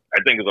 but I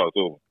think it's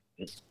October.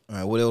 All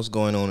right, what else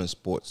going on in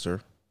sports,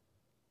 sir?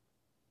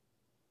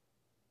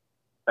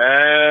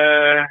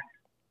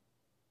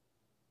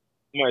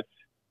 Much.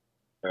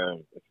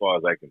 as far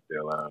as I can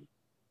tell.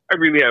 I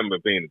really haven't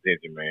been paying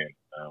attention, man.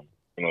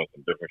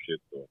 Some different shit.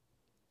 So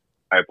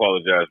I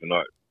apologize for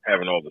not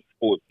having all the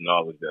sports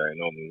knowledge that I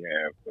normally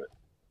have. But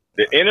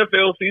the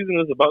NFL season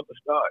is about to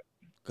start.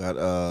 Got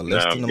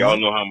less than a y'all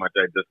month. know how much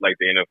I dislike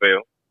the NFL.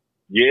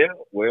 Yeah,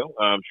 well,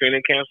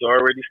 training camps are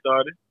already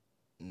started.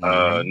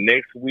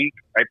 Next week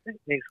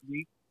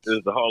is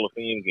the Hall of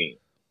Fame game.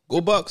 Go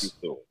Bucks.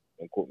 So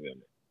don't quote me on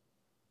that.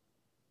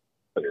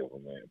 Whatever,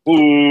 man.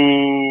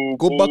 Boo!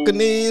 Go boo.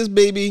 Buccaneers,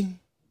 baby.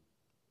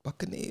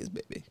 Buccaneers,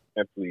 baby.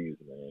 And please,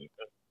 man.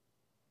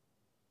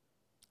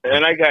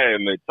 And I gotta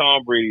admit,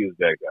 Tom Brady is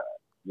that guy.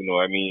 You know,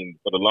 I mean,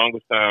 for the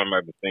longest time,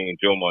 I've been saying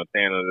Joe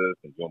Montana this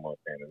and Joe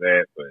Montana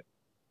that, but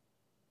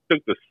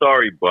took the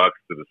sorry Bucks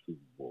to the Super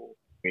Bowl.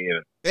 Yeah.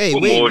 Hey,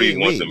 what wait, more do wait, you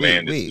want wait, the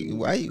man wait, to do?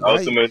 wait.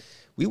 Ultimate.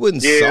 We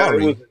wasn't Yeah,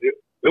 sorry.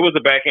 it was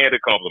a backhanded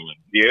compliment.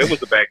 Yeah, it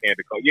was a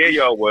backhanded compliment.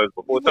 Yeah, y'all was.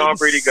 Before Tom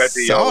Brady got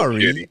there, y'all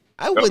was shitty.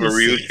 I Y'all wouldn't been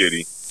real say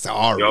shitty.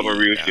 sorry. Y'all been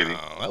real No,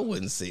 shitty. I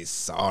wouldn't say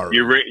sorry.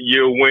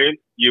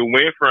 You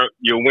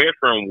went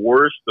from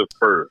worst to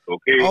first.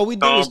 Okay, All we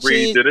did Tom was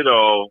Brady change- did it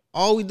all.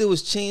 All we did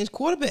was change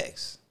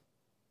quarterbacks.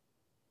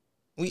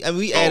 We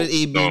added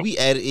AB, no. we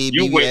added AB,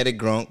 You we went- added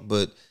Gronk,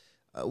 but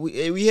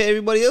we had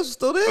everybody else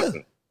still there.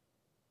 Listen.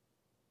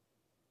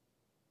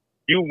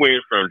 You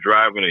went from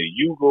driving a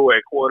Yugo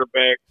at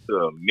quarterback to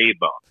a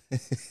Maybach.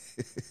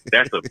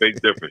 That's a big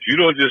difference. You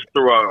don't just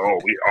throw out, all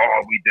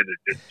we did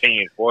is just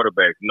change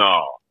quarterbacks.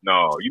 No.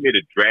 You made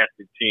a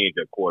drastic change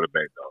at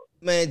quarterback, dog.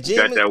 Man, You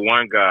got that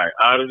one guy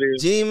out of there.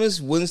 Jameis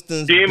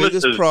Winston's Jameis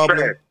biggest is problem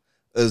trash.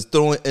 is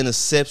throwing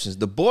interceptions.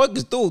 The boy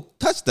can throw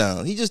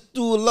touchdowns. He just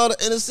threw a lot of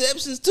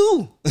interceptions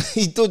too.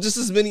 He threw just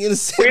as many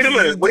interceptions Wait a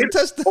minute,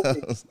 as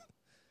touchdowns.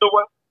 So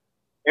what?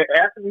 And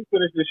after we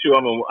finish this show,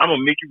 I'm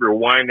gonna make you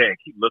rewind that and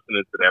keep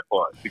listening to that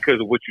part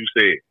because of what you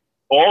said.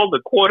 All the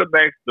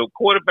quarterback's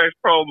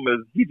problem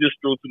is he just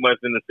threw too much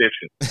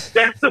interception.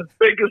 That's the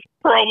biggest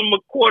problem a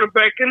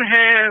quarterback can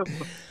have.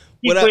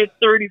 He went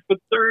 30 for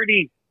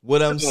 30.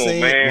 What I'm Come on,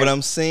 man.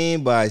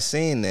 saying,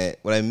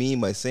 what I mean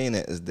by saying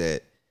that is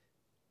that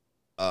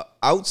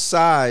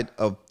outside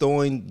of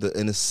throwing the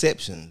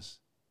interceptions,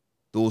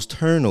 those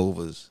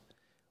turnovers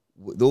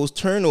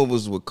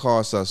would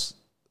cost us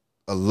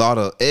a lot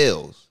of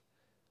L's.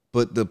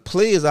 But the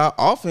players, our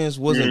offense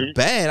wasn't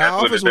bad. That's Our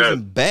what offense it does.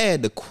 wasn't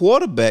bad. The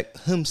quarterback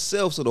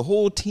himself, so the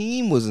whole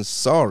team wasn't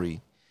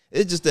sorry.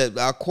 It's just that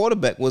our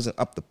quarterback wasn't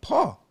up to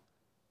par.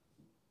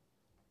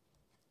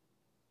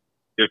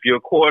 If your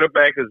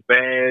quarterback is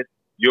bad,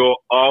 your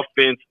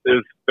offense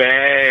is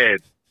bad.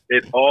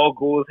 It all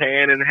goes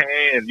hand in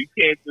hand. You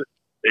can't just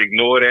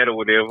ignore that or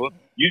whatever.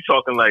 You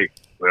talking like,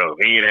 well,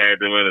 he ain't had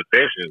them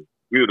interceptions,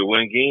 we would have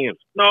won games.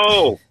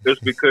 No,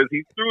 it's because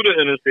he threw the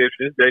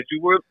interceptions that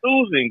you were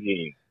losing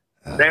games.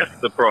 That's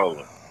the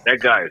problem. That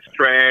guy is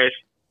trash.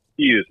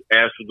 He is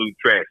absolute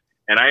trash.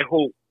 And I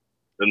hope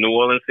the New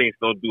Orleans Saints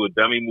don't do a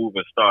dummy move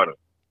and start him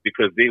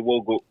because they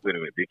will go. Wait a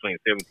minute, they're playing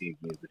 17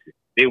 games this year.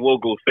 They will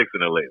go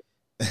 6-11.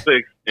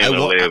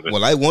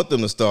 6-11. I want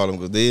them to start them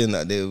because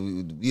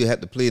you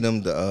have to play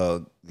them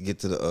to get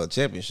to the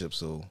championship.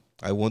 So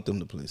I want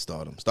them to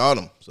start them,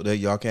 so that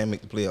y'all can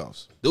make the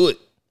playoffs. Do it.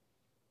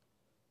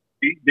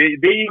 There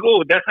you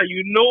go. That's how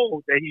you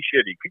know that he's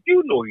shitty. Because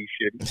you know he's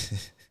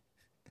shitty.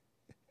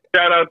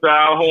 Shout out to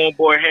our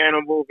homeboy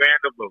Hannibal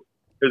Vanderbilt.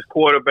 His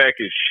quarterback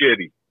is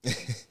shitty.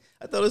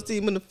 I thought his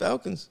team in the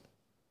Falcons.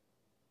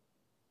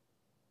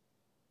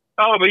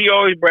 Oh, but he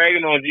always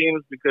bragging on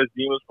Jameis because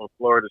Jameis from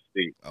Florida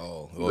State.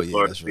 Oh He's yeah,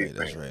 Florida that's State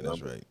right. fan,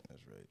 That's right.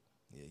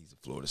 Yeah, he's a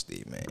Florida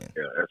State man.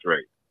 Yeah, that's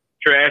right.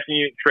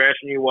 Trashing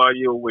you while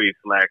you're away,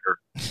 slacker.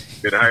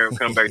 Better hire him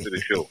come back to the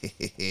show.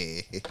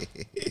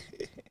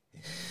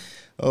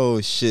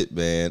 Oh shit,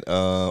 man.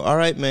 All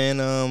right,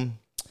 man.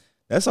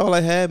 That's all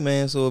I had,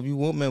 man. So if you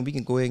want, man, we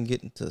can go ahead and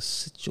get into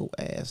sit your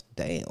ass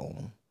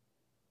down.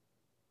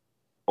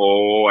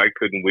 Oh, I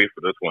couldn't wait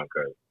for this one,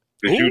 cuz.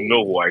 Because you Ooh.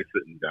 know why I'm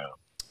sitting down.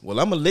 Well,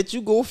 I'm gonna let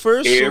you go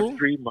first.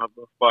 Every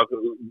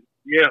motherfucker.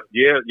 Yeah.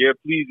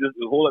 Please just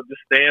hold up.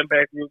 Just stand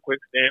back real quick.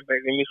 Stand back.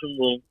 Give me some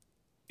room.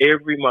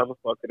 Every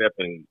motherfucker that's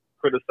been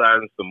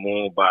criticizing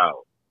Simone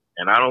Biles,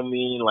 and I don't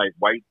mean like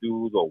white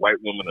dudes or white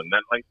women or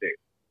nothing like that.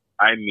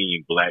 I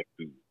mean black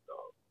dudes,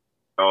 dog.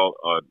 All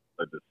are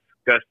a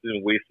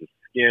disgusting waste of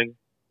skin.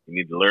 You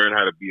need to learn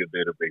how to be a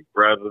better big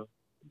brother,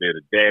 a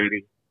better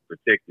daddy.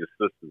 Protect your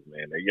sisters,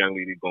 man. That young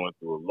lady going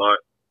through a lot.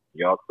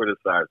 Y'all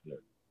criticizing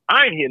her.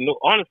 I ain't hear no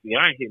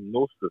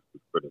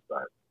sisters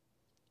criticizing.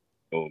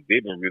 So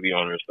they've been really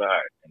on her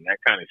side, and that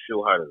kind of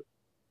show how the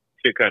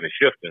shit kind of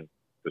shifting.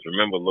 Because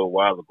remember a little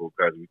while ago,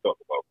 guys, we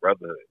talked about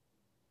brotherhood.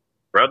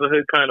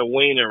 Brotherhood kind of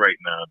waning right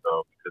now,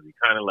 dog, because he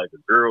kind of like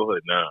a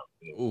girlhood now.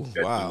 You know, Ooh,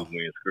 that wow. dudes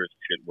wearing skirts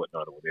and shit,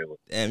 whatnot, or whatever.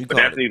 Damn, you But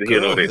call that's it neither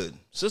here nor there.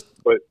 girlhood.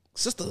 But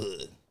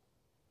Sisterhood.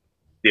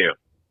 yeah,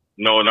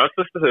 no, not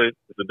sisterhood.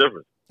 It's a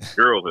difference.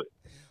 Girlhood.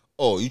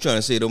 Oh, you trying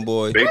to say them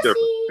boys? Big difference.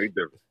 Big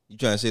difference. You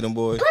trying to say them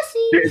boys?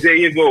 There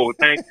you go.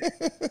 Thank you.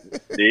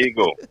 There you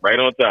go. Right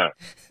on time.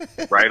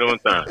 Right on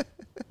time.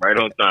 Right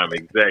on time,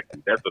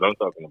 exactly. That's what I'm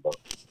talking about.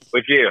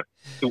 But yeah,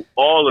 to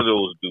all of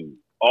those dudes,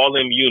 all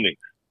them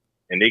eunuchs,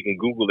 and they can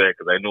Google that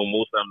because I know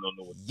most of them don't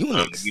know what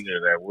the meaning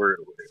of that word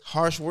or whatever.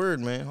 Harsh word,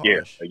 man. Harsh.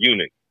 Yeah, a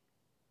eunuch.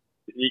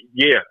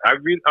 Yeah,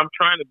 I'm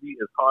trying to be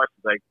as harsh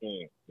as I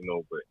can,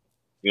 but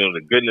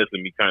the goodness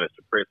of me kind of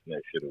suppressing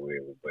that shit or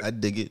whatever. But I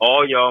dig it.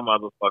 all y'all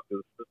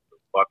motherfuckers, sit the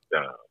fuck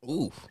down.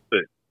 Ooh.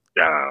 Sit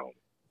down.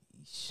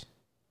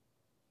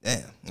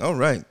 Damn. All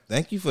right.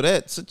 Thank you for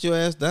that. Sit your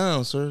ass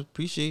down, sir.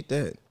 Appreciate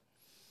that.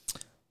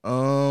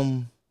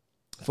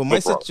 For my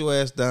sit your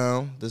ass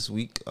down this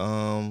week,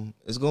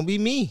 it's gonna be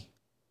me.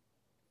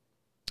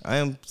 I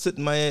am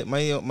sitting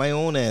my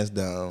own ass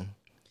down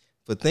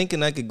for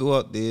thinking I could go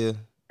out there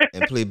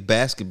and play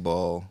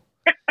basketball,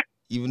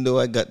 even though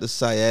I got the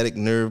sciatic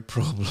nerve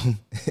problem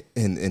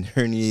and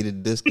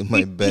herniated disc in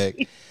my back.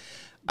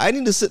 I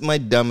need to sit my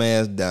dumb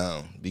ass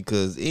down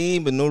because it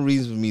ain't been no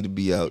reason for me to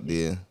be out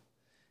there.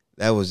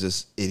 That was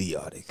just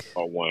idiotic.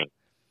 One.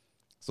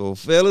 So,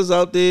 fellas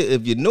out there,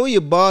 if you know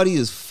your body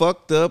is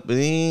fucked up and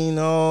ain't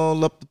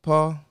all up to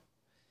par,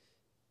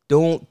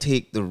 don't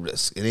take the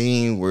risk. It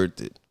ain't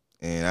worth it.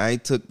 And I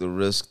took the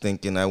risk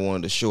thinking I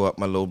wanted to show up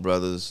my little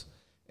brothers.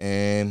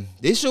 And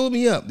they showed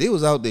me up. They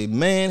was out there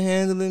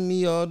manhandling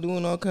me, all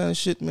doing all kind of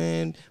shit,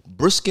 man.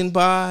 Brisking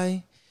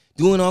by,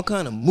 doing all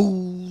kind of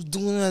moves,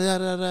 doing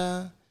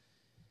da-da-da-da.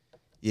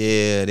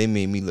 Yeah, they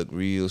made me look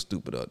real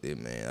stupid out there,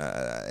 man.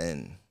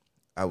 And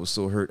I was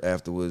so hurt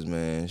afterwards,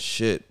 man.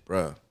 Shit,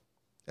 bruh.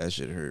 That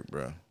shit hurt,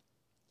 bruh.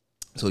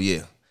 So,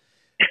 yeah.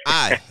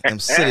 I am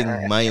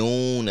sitting my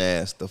own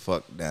ass the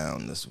fuck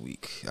down this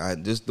week. I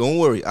just don't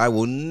worry. I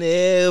will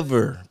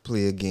never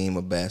play a game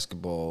of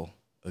basketball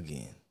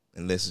again.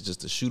 Unless it's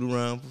just a shoot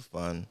around for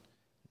fun.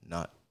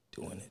 Not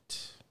doing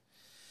it.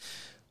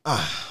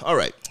 All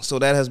right. So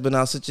that has been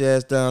our Sit Your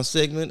Ass Down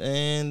segment.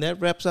 And that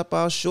wraps up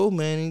our show,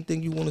 man.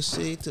 Anything you want to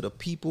say to the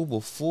people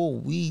before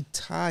we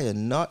tie a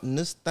knot in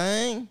this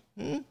thing?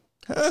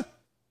 Huh?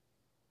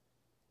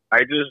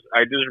 I just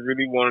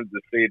really wanted to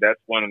say that's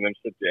one of them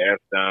sit your ass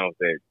downs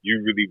that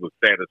you really was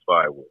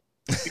satisfied with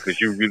because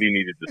you really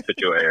needed to sit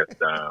your ass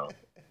down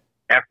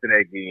after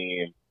that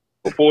game.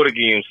 Before the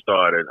game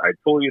started, I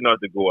told you not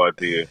to go out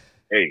there.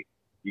 Hey,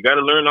 you got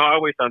to learn the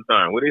hard way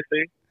sometime. What they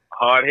say?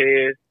 Hard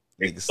head,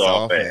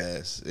 soft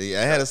ass.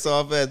 Yeah, I had a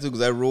soft ass too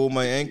because I rolled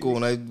my ankle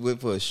and I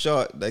went for a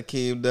shot. That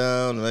came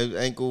down and my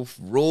ankle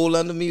rolled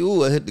under me.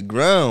 Ooh, I hit the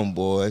ground,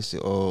 boy. I said,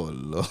 oh,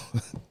 Lord.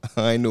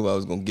 I knew I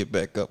was going to get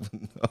back up.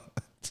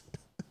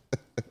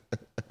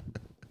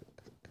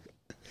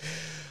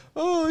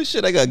 Oh,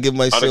 shit. I got to give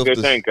myself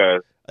this. I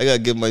got to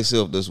give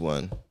myself this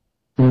one.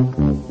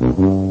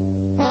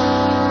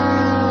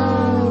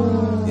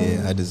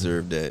 I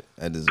deserve that.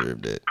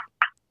 Absolutely.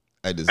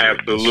 I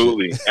deserve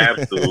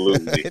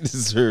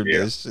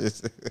that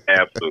shit.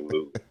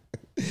 Absolutely.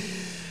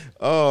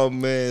 Oh,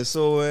 man.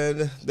 So,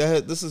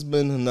 this has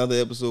been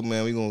another episode,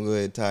 man. We're going to go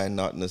ahead and tie a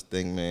knot in this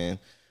thing, man.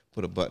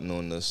 Put a button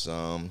on this.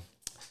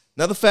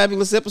 Another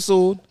fabulous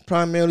episode,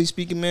 primarily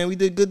speaking, man. We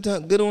did good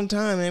on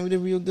time, man. We did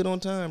real good on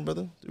time,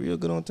 brother. Real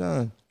good on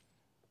time.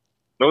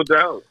 No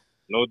doubt.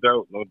 We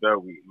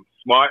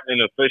smart and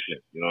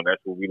efficient.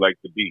 That's what we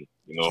like to be.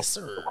 Yes,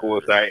 sir. Of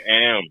course, I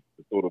am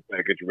the Total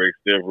Package Rex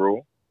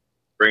Devereaux,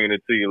 bringing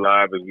it to you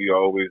live as we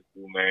always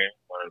do, man.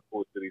 One of the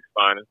Port City's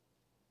finest,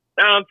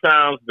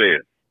 downtown's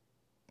best.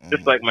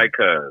 Just like my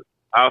cuz,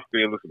 our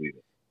fearless leader.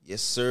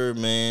 Yes, sir,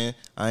 man.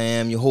 I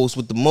am your host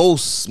with the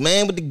most,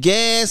 man with the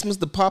gas,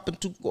 Mr. Poppin'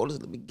 2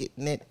 quarters. Let me get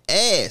in that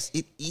ass.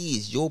 It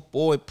is your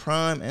boy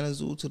Prime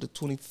Anazul to the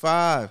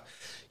 25.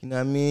 You know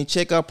what I mean?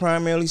 Check out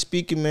Primarily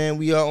Speaking, man.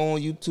 We are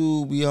on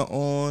YouTube. We are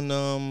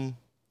on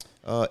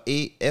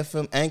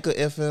 8FM, Anchor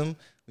FM.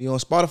 We on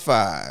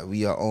Spotify.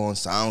 We are on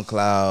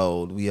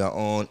SoundCloud. We are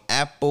on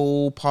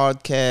Apple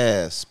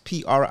Podcasts.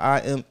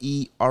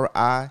 PRIMERI.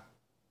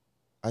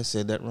 I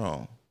said that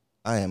wrong.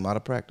 I am out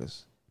of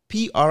practice.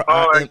 PRIME.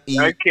 I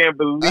can't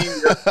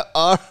believe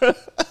that.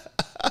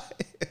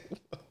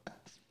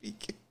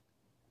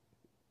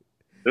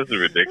 This is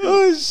ridiculous.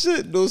 Oh,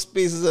 shit. No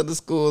spaces,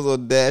 underscores, or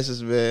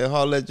dashes, man.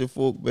 Holla at your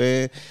folk,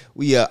 man.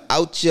 We are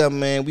out here,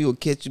 man. We will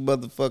catch you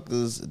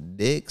motherfuckers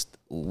next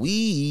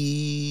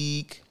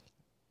week.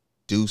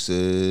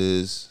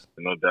 Deuces.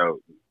 No doubt.